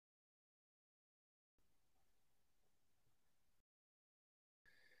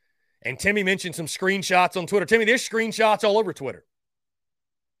 And Timmy mentioned some screenshots on Twitter. Timmy, there's screenshots all over Twitter.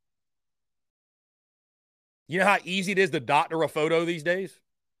 You know how easy it is to doctor a photo these days?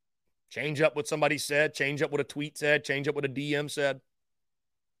 Change up what somebody said, change up what a tweet said, change up what a DM said.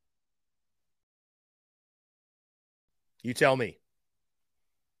 You tell me.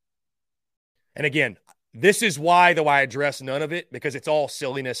 And again, this is why, though, I address none of it, because it's all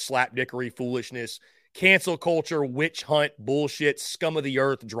silliness, slapdickery, foolishness, cancel culture, witch hunt, bullshit, scum of the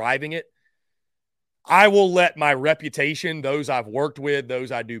earth driving it. I will let my reputation, those I've worked with,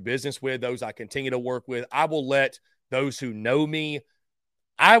 those I do business with, those I continue to work with, I will let those who know me,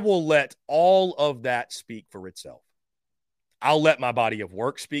 I will let all of that speak for itself. I'll let my body of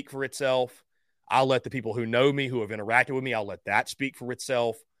work speak for itself. I'll let the people who know me, who have interacted with me, I'll let that speak for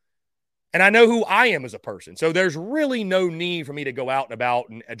itself. And I know who I am as a person. So there's really no need for me to go out and about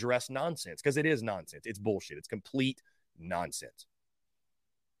and address nonsense because it is nonsense. It's bullshit. It's complete nonsense.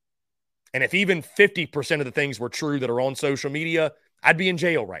 And if even 50% of the things were true that are on social media, I'd be in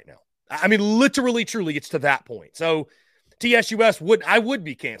jail right now. I mean, literally, truly, it's to that point. So TSUS I would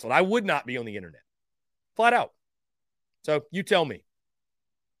be canceled. I would not be on the internet. Flat out. So you tell me.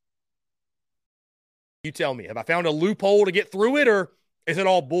 You tell me. Have I found a loophole to get through it, or is it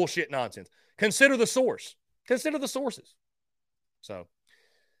all bullshit nonsense? Consider the source. Consider the sources. So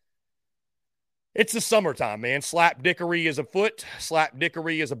it's the summertime, man. Slapdickery is afoot.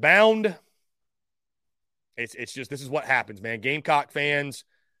 Slapdickery is abound. It's just, this is what happens, man. Gamecock fans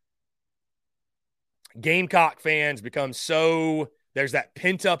become so, there's that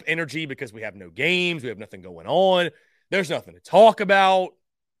pent-up energy because we have no games. We have nothing going on. There's nothing to talk about.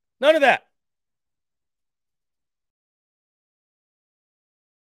 None of that.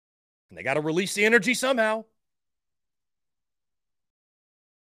 And they got to release the energy somehow.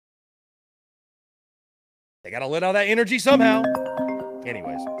 They got to let out that energy somehow.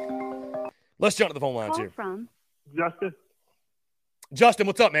 Anyways, let's jump to the phone lines here. From Justin. Justin,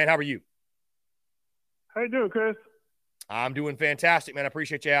 what's up, man? How are you? How you doing, Chris? I'm doing fantastic, man. I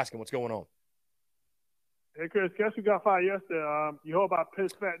appreciate you asking. What's going on? Hey, Chris, guess who got fired yesterday? You heard about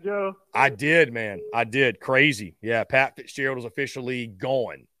Piss Fat Joe? I did, man. I did. Crazy. Yeah, Pat Fitzgerald is officially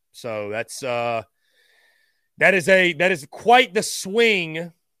gone. So that is quite the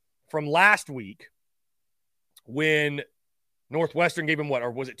swing from last week when Northwestern gave him what,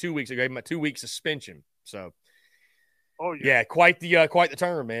 or was it 2 weeks ago? Gave him a 2-week suspension. So, oh yeah, quite the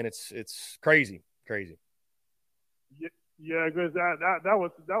term, man. It's crazy. Yeah, Chris, that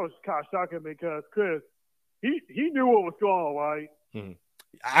was kind of shocking because Chris, he knew what was going on, right? Mm-hmm.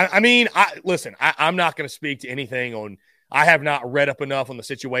 Listen, I'm not going to speak to anything on. I have not read up enough on the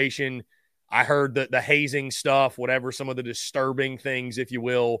situation. I heard the hazing stuff, whatever, some of the disturbing things, if you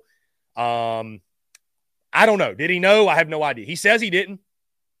will. I don't know. Did he know? I have no idea. He says he didn't.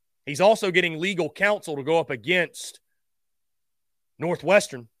 He's also getting legal counsel to go up against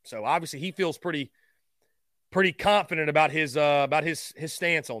Northwestern. So obviously he feels pretty confident about his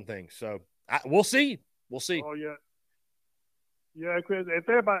stance on things. So we'll see. We'll see. Oh yeah, Chris. And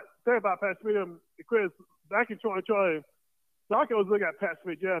think about Pat Smith, Chris. Back in 2020, Saka was looking at Pat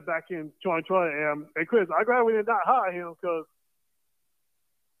Smith back in 2020, and Chris, I'm glad we did not hire him because.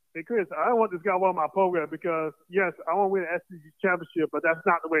 Hey, Chris, I don't want this guy on my program because, yes, I want to win an SEC championship, but that's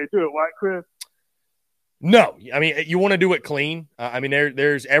not the way to do it, right, Chris? No. I mean, you want to do it clean.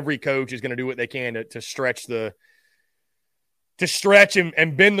 There's every coach is going to do what they can to stretch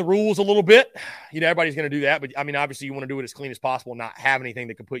and bend the rules a little bit. You know, everybody's going to do that. But, I mean, obviously you want to do it as clean as possible and not have anything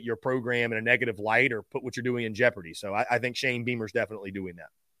that could put your program in a negative light or put what you're doing in jeopardy. So I think Shane Beamer's definitely doing that.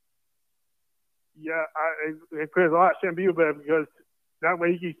 Yeah, Chris, I like Shane Beamer because – that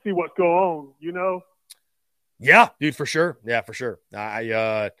way you can see what's going on, you know? Yeah, dude, for sure. Yeah, for sure.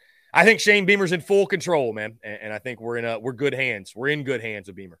 I think Shane Beamer's in full control, man. And I think we're good hands. We're in good hands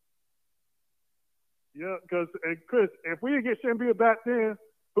with Beamer. Yeah, because Chris, if we didn't get Shane Beamer back then,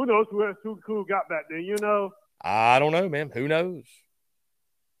 who knows who got back then? You know. I don't know, man. Who knows?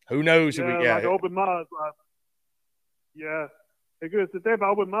 Who knows? Like Open Mars. Yeah. Because the thing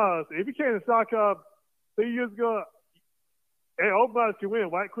about Open Mars, if he came to Sock Cup 3 years ago, hey, Open Mars can win,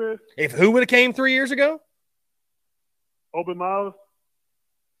 right, Chris? If who would have came 3 years ago? Open Mars.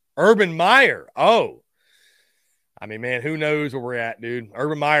 Urban Meyer. Oh. I mean, man, who knows where we're at, dude?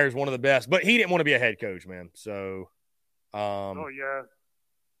 Urban Meyer is one of the best, but he didn't want to be a head coach, man. So, oh, yeah.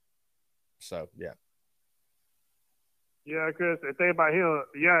 So, yeah. Yeah, Chris, the thing about him,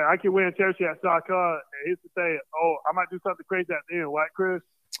 yeah, I can win a championship at Sock Cup, and he's to say, oh, I might do something crazy at the end, right, Chris?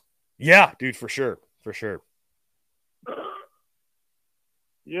 Yeah, dude, for sure. For sure.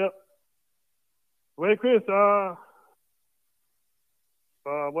 Yep. Well, Chris, what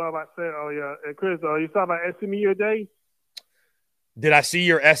am I about to say? Oh, yeah. And Chris, you saw about SC Media Days? Did I see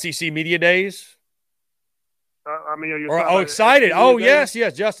your SEC Media Days? I mean, you're excited. Oh, yes,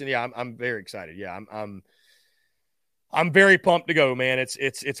 Justin. Yeah, I'm very excited. Yeah, I'm very pumped to go, man.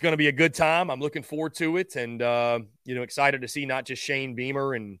 It's going to be a good time. I'm looking forward to it, and excited to see not just Shane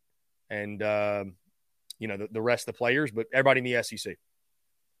Beamer and the rest of the players, but everybody in the SEC.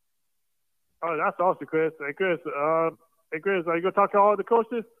 Oh, that's awesome, Chris. Hey, Chris, are you going to talk to all the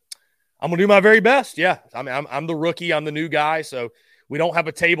coaches? I'm going to do my very best. Yeah, I mean, I'm the rookie. I'm the new guy, so we don't have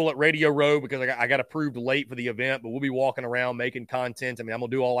a table at Radio Row because I got approved late for the event, but we'll be walking around making content. I mean, I'm going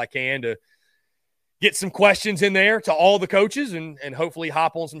to do all I can to get some questions in there to all the coaches and hopefully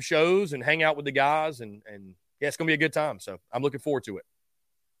hop on some shows and hang out with the guys. And yeah, it's going to be a good time. So I'm looking forward to it.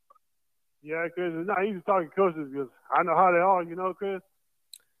 Yeah, because it's not easy talking coaches because I know how they are, Chris.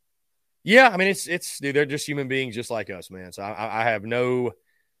 Yeah, I mean, dude, they're just human beings just like us, man. So I have no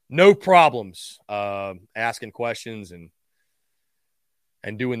problems asking questions and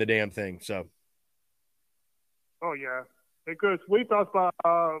doing the damn thing. So. Oh, yeah. And Chris, we talked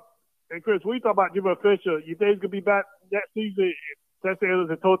about Jimbo Fisher. You think he's going to be back next season? That's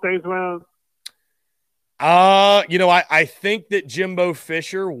the total things around. I think that Jimbo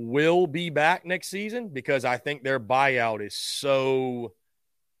Fisher will be back next season because I think their buyout is so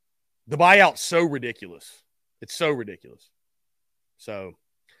ridiculous. It's so ridiculous. So,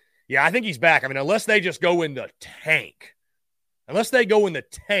 yeah, I think he's back. I mean, unless they just go in the tank.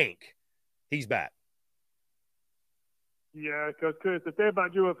 He's back. Yeah, because Chris, the thing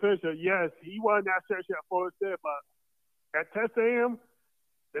about Jimbo Fisher, yes, he won that championship at Florida State, but at Texas A&M,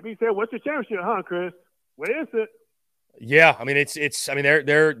 let me say, what's your championship, huh, Chris? Where is it? Yeah, I mean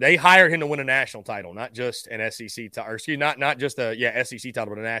they hired him to win a national title, not just an SEC title, or excuse me, not just a SEC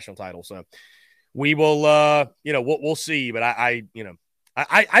title, but a national title. So we will we'll see, but I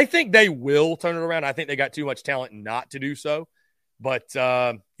think they will turn it around. I think they got too much talent not to do so. But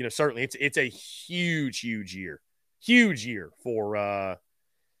certainly it's a huge year. Huge year for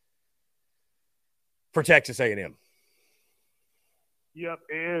Texas A&M. Yep,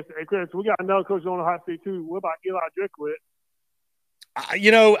 and Chris, we got another coach on the hot seat too. What about Eli Drinkwitz?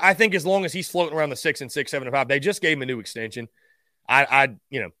 I think as long as he's floating around the 6 and 6, 7 and 5, they just gave him a new extension. I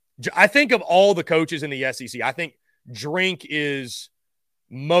think of all the coaches in the SEC, I think Drink is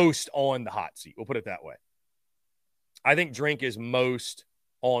most on the hot seat. We'll put it that way. I think Drink is most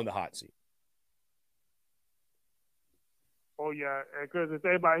on the hot seat. Oh yeah, and Chris, the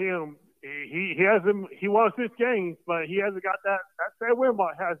thing about him, he won 6 games, but he hasn't got that win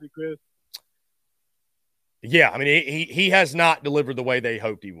mark, has he, Chris? Yeah, I mean he has not delivered the way they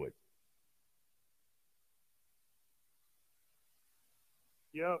hoped he would.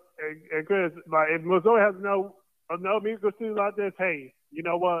 Yep, and Chris, like if Missouri has no musical season like this, hey, you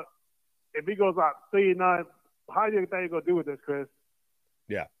know what? If he goes out 3-9, how do you think he's gonna do with this, Chris?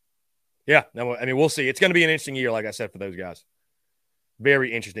 Yeah. No, I mean, we'll see. It's going to be an interesting year, like I said, for those guys.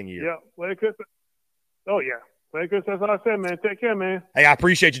 Very interesting year. Yeah. Well, Chris. Oh, yeah. Well, Chris, that's all I said, man. Take care, man. Hey, I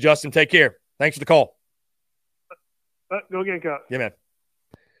appreciate you, Justin. Take care. Thanks for the call. Go again, Coach. Yeah, man.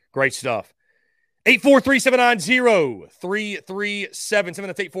 Great stuff. 843-790-3377.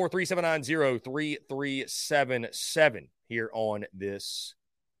 That's 843-790-3377 here on this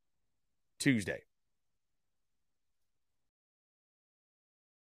Tuesday.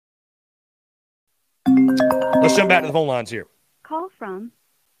 Let's jump back to the phone lines here. Call from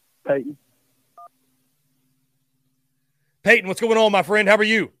Peyton. Peyton, what's going on, my friend? How are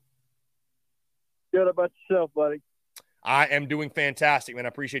you? Good. About yourself, buddy? I am doing fantastic, man. I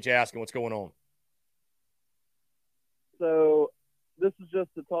appreciate you asking what's going on. So this is just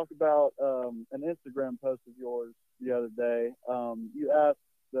to talk about an Instagram post of yours the other day. You asked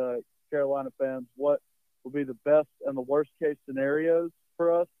the Carolina fans what will be the best and the worst case scenarios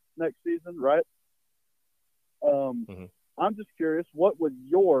for us next season, right? I'm just curious, what would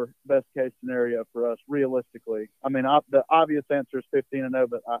your best case scenario for us realistically? I mean, the obvious answer is 15-0,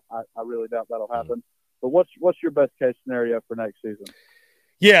 but I really doubt that'll happen. But what's your best case scenario for next season?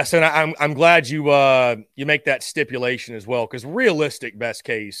 Yes, and I'm glad you make that stipulation as well, because realistic best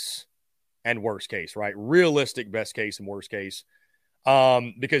case and worst case, right? Realistic best case and worst case,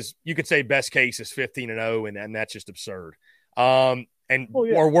 because you could say best case is 15-0, and that's just absurd. Or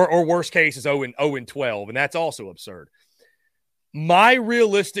worst case is 0-12, and that's also absurd. My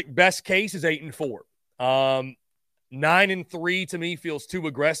realistic best case is 8-4. 9-3 to me feels too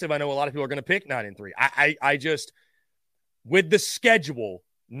aggressive. I know a lot of people are going to pick 9-3. I just, with the schedule,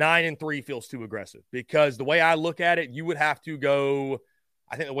 9-3 feels too aggressive, because the way I look at it, you would have to go.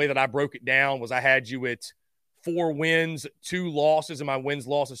 I think the way that I broke it down was I had you at 4 wins, 2 losses, and my wins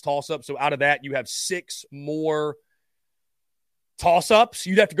losses toss up. So out of that, you have 6 more toss-ups.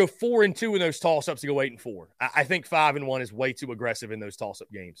 You'd have to go 4-2 in those toss-ups to go 8-4. I think 5-1 is way too aggressive in those toss-up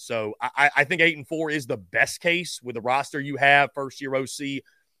games. So I think 8-4 is the best case with the roster you have, first-year OC,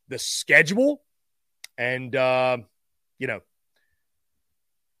 the schedule, and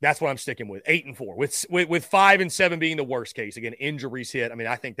that's what I'm sticking with. 8-4 with 5-7 being the worst case. Again, injuries hit. I mean,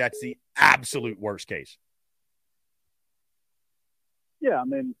 I think that's the absolute worst case. Yeah, I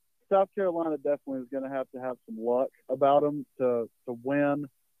mean, South Carolina definitely is going to have some luck about them to win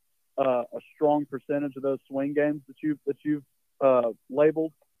a strong percentage of those swing games that you've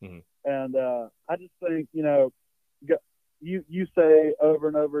labeled. Mm-hmm. And I just think you say over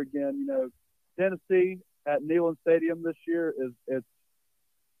and over again, Tennessee at Neyland Stadium this year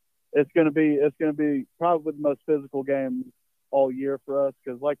it's going to be probably the most physical game all year for us,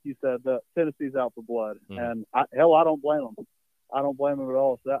 because like you said, Tennessee's out for blood. Mm-hmm. And I don't blame them. I don't blame them at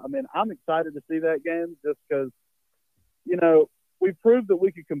all. So I'm excited to see that game, just because, we proved that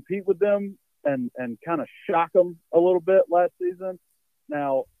we could compete with them and kind of shock them a little bit last season.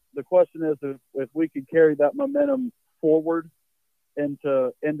 Now, the question is if we could carry that momentum forward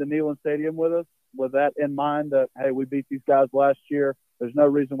into Neyland Stadium with us, with that in mind, that, hey, we beat these guys last year. There's no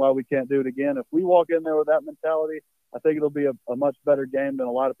reason why we can't do it again. If we walk in there with that mentality, I think it'll be a much better game than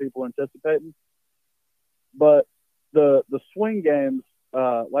a lot of people are anticipating. But the swing games,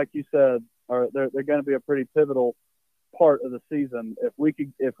 like you said, they're going to be a pretty pivotal part of the season. If we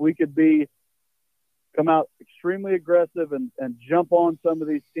could come out extremely aggressive and jump on some of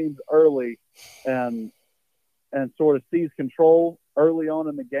these teams early and sort of seize control early on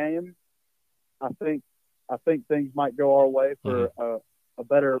in the game, I think things might go our way for a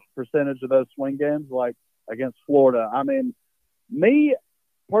better percentage of those swing games, like against Florida. I mean, me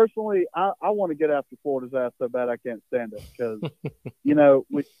personally, I want to get after Florida's ass so bad I can't stand it, because we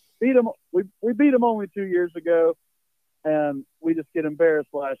beat them. We beat them only 2 years ago, and we just get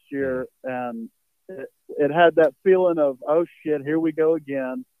embarrassed last year, and it had that feeling of, oh shit, here we go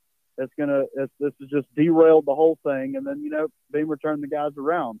again. This has just derailed the whole thing, and then Beamer turned the guys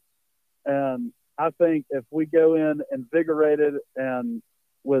around, and I think if we go in invigorated and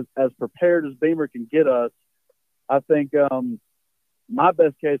with as prepared as Beamer can get us, I think my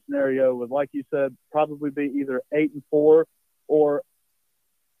best case scenario would, like you said, probably be either 8-4, or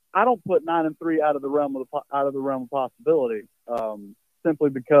I don't put 9-3 out of the realm of possibility, simply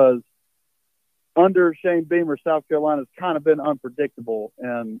because under Shane Beamer, South Carolina's kind of been unpredictable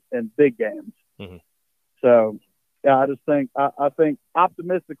in big games. Mm-hmm. So, yeah, I just think I think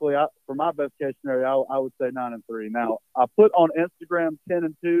optimistically, for my best case scenario, I would say 9-3. Now, I put on Instagram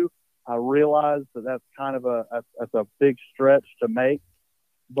 10-2. I realize that's kind of a big stretch to make,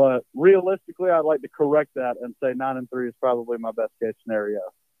 but realistically, I'd like to correct that and say 9-3 is probably my best case scenario.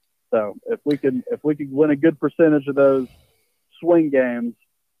 So if we could win a good percentage of those swing games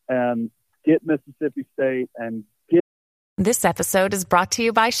and get Mississippi State and get. This episode is brought to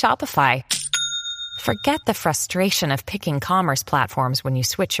you by Shopify. Forget the frustration of picking commerce platforms when you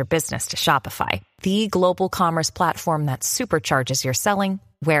switch your business to Shopify, the global commerce platform that supercharges your selling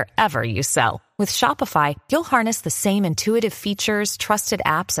wherever you sell. With Shopify, you'll harness the same intuitive features, trusted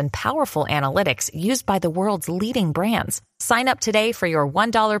apps, and powerful analytics used by the world's leading brands. Sign up today for your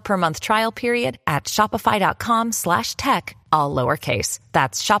 $1 per month trial period at shopify.com/tech, all lowercase.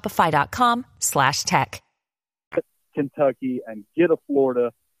 That's shopify.com/tech. Kentucky and get a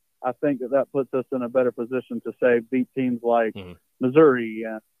Florida. I think that puts us in a better position to, say, beat teams like Missouri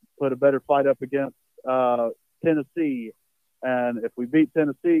and put a better fight up against Tennessee. And if we beat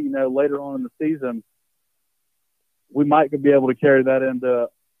Tennessee, later on in the season, we might be able to carry that into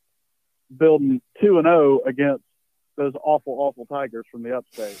building 2-0 against those awful Tigers from the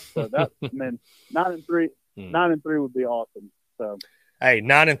upstate. So that's, 9-3 would be awesome. So Hey,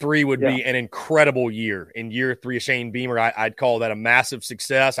 9-3 would be an incredible year. In year 3 of Shane Beamer, I'd call that a massive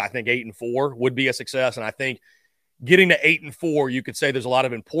success. I think 8-4 would be a success, and I think getting to 8-4, you could say there's a lot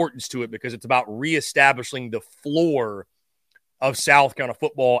of importance to it because it's about reestablishing the floor of South Carolina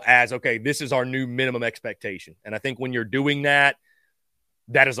football as, okay, this is our new minimum expectation. And I think when you're doing that,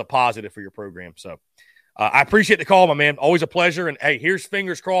 that is a positive for your program. So I appreciate the call, my man. Always a pleasure. And, hey, here's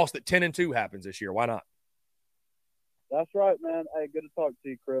fingers crossed that 10-2 happens this year. Why not? That's right, man. Hey, good to talk to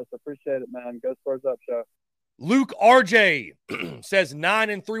you, Chris. I appreciate it, man. Go Spurs Up show. Luke RJ says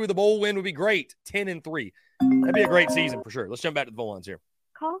 9-3 with a bowl win would be great. 10-3. That'd be a great season for sure. Let's jump back to the phone lines here.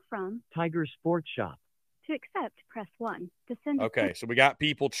 Call from Tiger Sports Shop. To accept, press 1. To send okay, so we got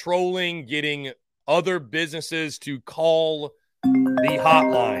people trolling, getting other businesses to call the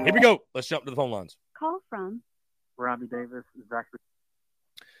hotline. Here we go. Let's jump to the phone lines. Call from Robbie Davis. Exactly.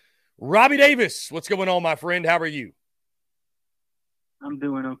 Robbie Davis, what's going on, my friend? How are you? I'm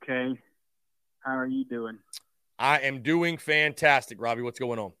doing okay. How are you doing? I am doing fantastic, Robbie. What's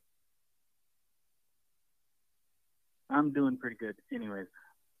going on? I'm doing pretty good. Anyways,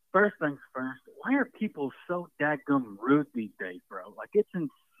 first things first, why are people so dadgum rude these days, bro? Like, it's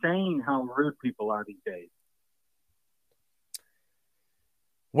insane how rude people are these days.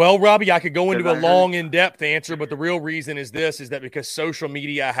 Well, Robbie, I could go into a long, in-depth answer, but the real reason is that because social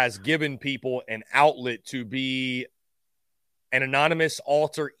media has given people an outlet to be an anonymous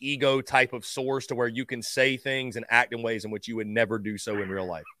alter ego type of source to where you can say things and act in ways in which you would never do so in real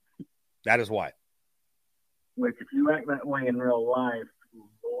life. That is why. Which, if you act that way in real life,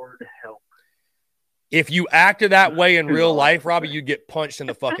 Lord help. If you acted that way in real life, Robbie, you'd get punched in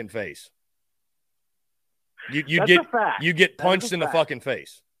the fucking face. You get punched in the fucking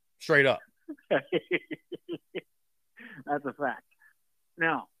face. Straight up. That's a fact.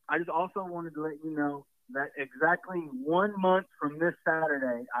 Now, I just also wanted to let you know that exactly 1 month from this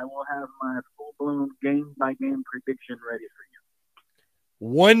Saturday, I will have my full-blown game-by-game prediction ready for you.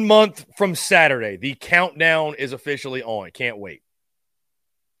 1 month from Saturday, the countdown is officially on. Can't wait.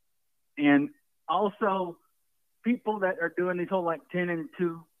 And also, people that are doing these whole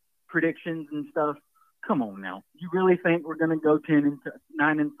 10-2 predictions and stuff, come on now. You really think we're going to go 9-3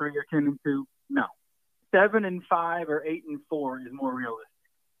 or 10-2? No. 7-5 or 8-4 is more realistic.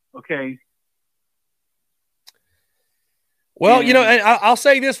 Okay. Well, and I'll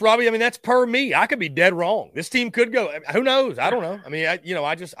say this, Robbie. I mean, that's per me. I could be dead wrong. This team could go. Who knows? I don't know. I mean, I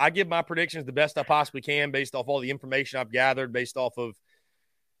give my predictions the best I possibly can based off all the information I've gathered, based off of,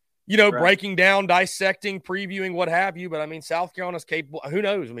 right, breaking down, dissecting, previewing, what have you. But I mean, South Carolina's capable. Who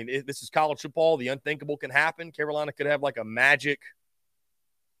knows? I mean, this is college football. The unthinkable can happen. Carolina could have like a magic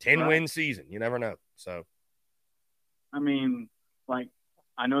 10-win season. You never know. So, I mean, I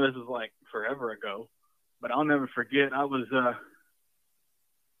know this was forever ago, but I'll never forget. I was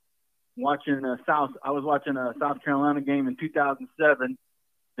watching a South Carolina game in 2007.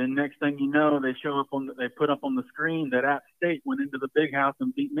 Then next thing you know, they put up on the screen that App State went into the Big House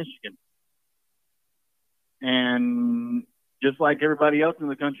and beat Michigan. And just like everybody else in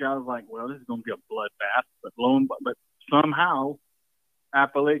the country, I was like, well, this is going to be a bloodbath. But somehow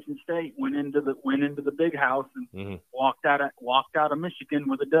Appalachian State went into the Big House and walked out of Michigan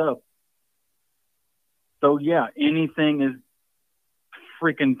with a dub. So yeah, anything is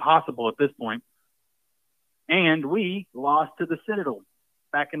freaking possible at this point. And we lost to the Citadel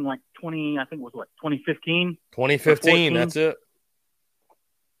back in 2015? 2015, that's it.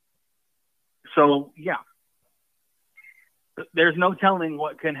 So yeah, there's no telling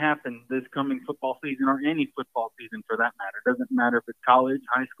what can happen this coming football season, or any football season for that matter. It doesn't matter if it's college,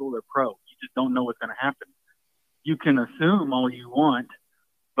 high school, or pro. You just don't know what's going to happen. You can assume all you want,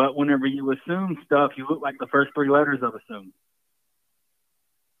 but whenever you assume stuff, you look like the first 3 letters of assume.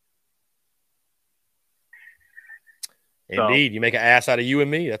 Indeed, you make an ass out of you and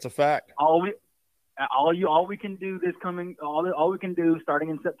me. That's a fact. All we can do starting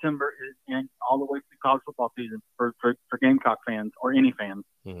in September and all the way through college football season for Gamecock fans or any fans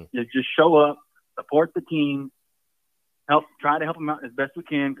is just show up, support the team, try to help them out as best we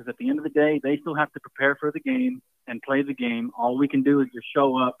can, because at the end of the day, they still have to prepare for the game and play the game. All we can do is just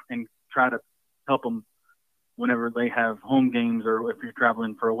show up and try to help them whenever they have home games, or if you're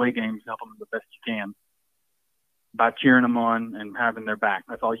traveling for away games, help them the best you can by cheering them on and having their back.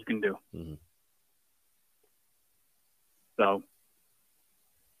 That's all you can do. Mm-hmm. So,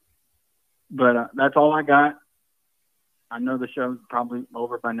 but that's all I got. I know the show's probably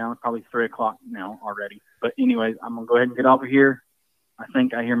over by now. It's probably 3:00 now already. But anyways, I'm going to go ahead and get over here. I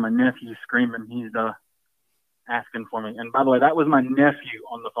think I hear my nephew screaming. He's asking for me. And by the way, that was my nephew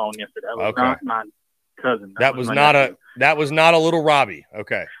on the phone yesterday. That was not my cousin. That was not That was not a little Robbie.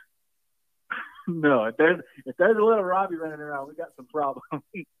 Okay. No, if there's a little Robbie running around, we got some problems.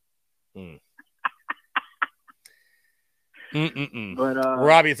 But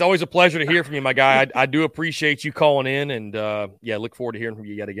Robbie, it's always a pleasure to hear from you, my guy. I do appreciate you calling in, and look forward to hearing from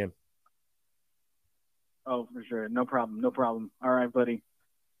you yet again. Oh, for sure. No problem. All right, buddy.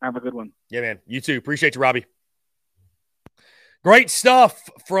 Have a good one. Yeah, man. You too. Appreciate you, Robbie. Great stuff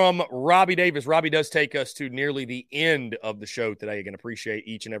from Robbie Davis. Robbie does take us to nearly the end of the show today. Again, appreciate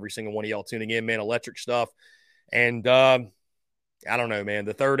each and every single one of y'all tuning in, man. Electric stuff. And I don't know, man.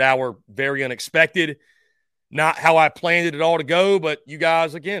 The third hour, very unexpected. Not how I planned it all to go, but you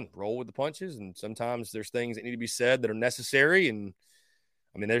guys, again, roll with the punches. And sometimes there's things that need to be said that are necessary. And,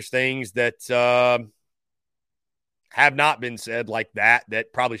 I mean, there's things that have not been said like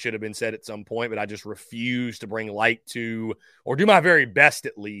that probably should have been said at some point, but I just refuse to bring light to, or do my very best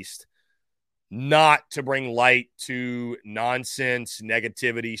at least, not to bring light to nonsense,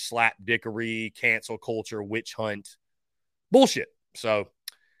 negativity, slapdickery, cancel culture, witch hunt, bullshit. So,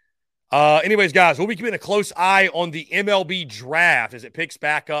 anyways, guys, we'll be keeping a close eye on the MLB draft as it picks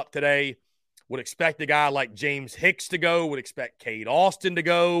back up today. Would expect a guy like James Hicks to go, would expect Cade Austin to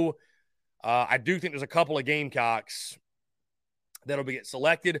go. I do think there's a couple of Gamecocks that'll be get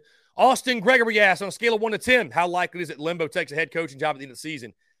selected. Austin Gregory asked, on a scale of 1 to 10, how likely is it Limbo takes a head coaching job at the end of the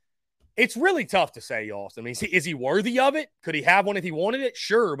season? It's really tough to say, Austin. I mean, is he worthy of it? Could he have one if he wanted it?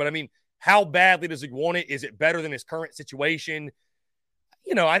 Sure. But, I mean, how badly does he want it? Is it better than his current situation?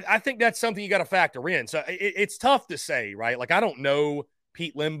 You know, I think that's something you got to factor in. So it's tough to say, right? Like, I don't know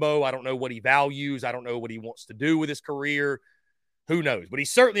Pete Limbo. I don't know what he values. I don't know what he wants to do with his career. Who knows? But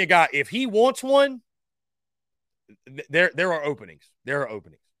he's certainly a guy. If he wants one, there are openings. There are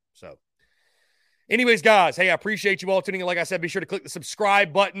openings. So, anyways, guys, hey, I appreciate you all tuning in. Like I said, be sure to click the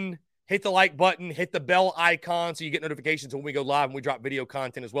subscribe button, hit the like button, hit the bell icon so you get notifications when we go live and we drop video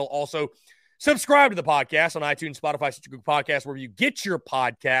content as well. Also, subscribe to the podcast on iTunes, Spotify, Stitcher, Google Podcasts, wherever you get your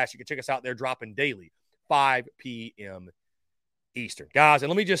podcast. You can check us out there, dropping daily, 5 p.m. Eastern. Guys, and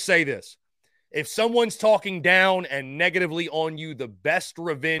let me just say this. If someone's talking down and negatively on you, the best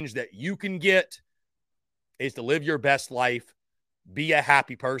revenge that you can get is to live your best life, be a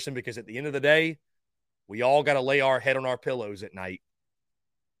happy person, because at the end of the day, we all got to lay our head on our pillows at night.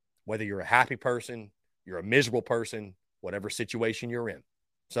 Whether you're a happy person, you're a miserable person, whatever situation you're in.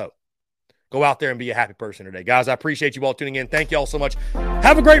 So go out there and be a happy person today. Guys, I appreciate you all tuning in. Thank you all so much.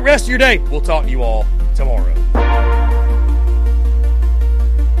 Have a great rest of your day. We'll talk to you all tomorrow.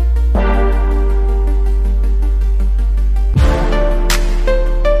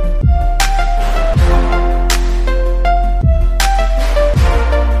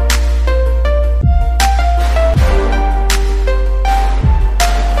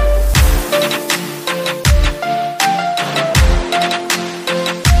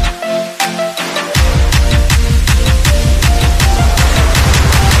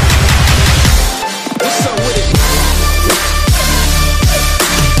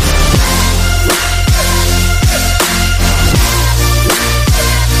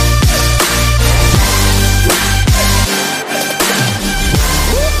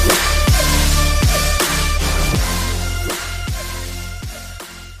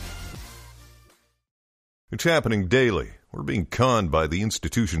 It's happening daily. We're being conned by the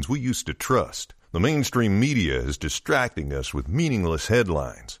institutions we used to trust. The mainstream media is distracting us with meaningless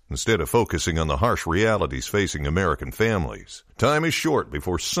headlines instead of focusing on the harsh realities facing American families. Time is short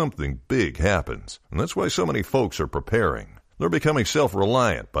before something big happens, and that's why so many folks are preparing. They're becoming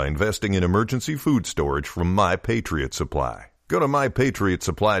self-reliant by investing in emergency food storage from My Patriot Supply. Go to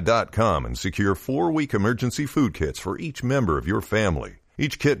MyPatriotSupply.com and secure 4-week emergency food kits for each member of your family.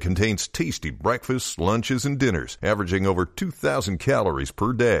 Each kit contains tasty breakfasts, lunches, and dinners, averaging over 2,000 calories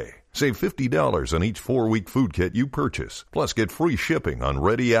per day. Save $50 on each 4-week food kit you purchase. Plus, get free shipping on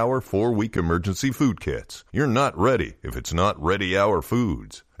Ready Hour 4-week emergency food kits. You're not ready if it's not Ready Hour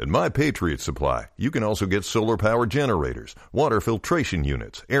foods. At My Patriot Supply, you can also get solar power generators, water filtration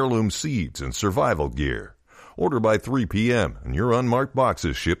units, heirloom seeds, and survival gear. Order by 3 p.m. and your unmarked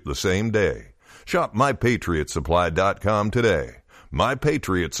boxes ship the same day. Shop MyPatriotSupply.com today.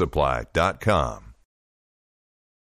 MyPatriotSupply.com.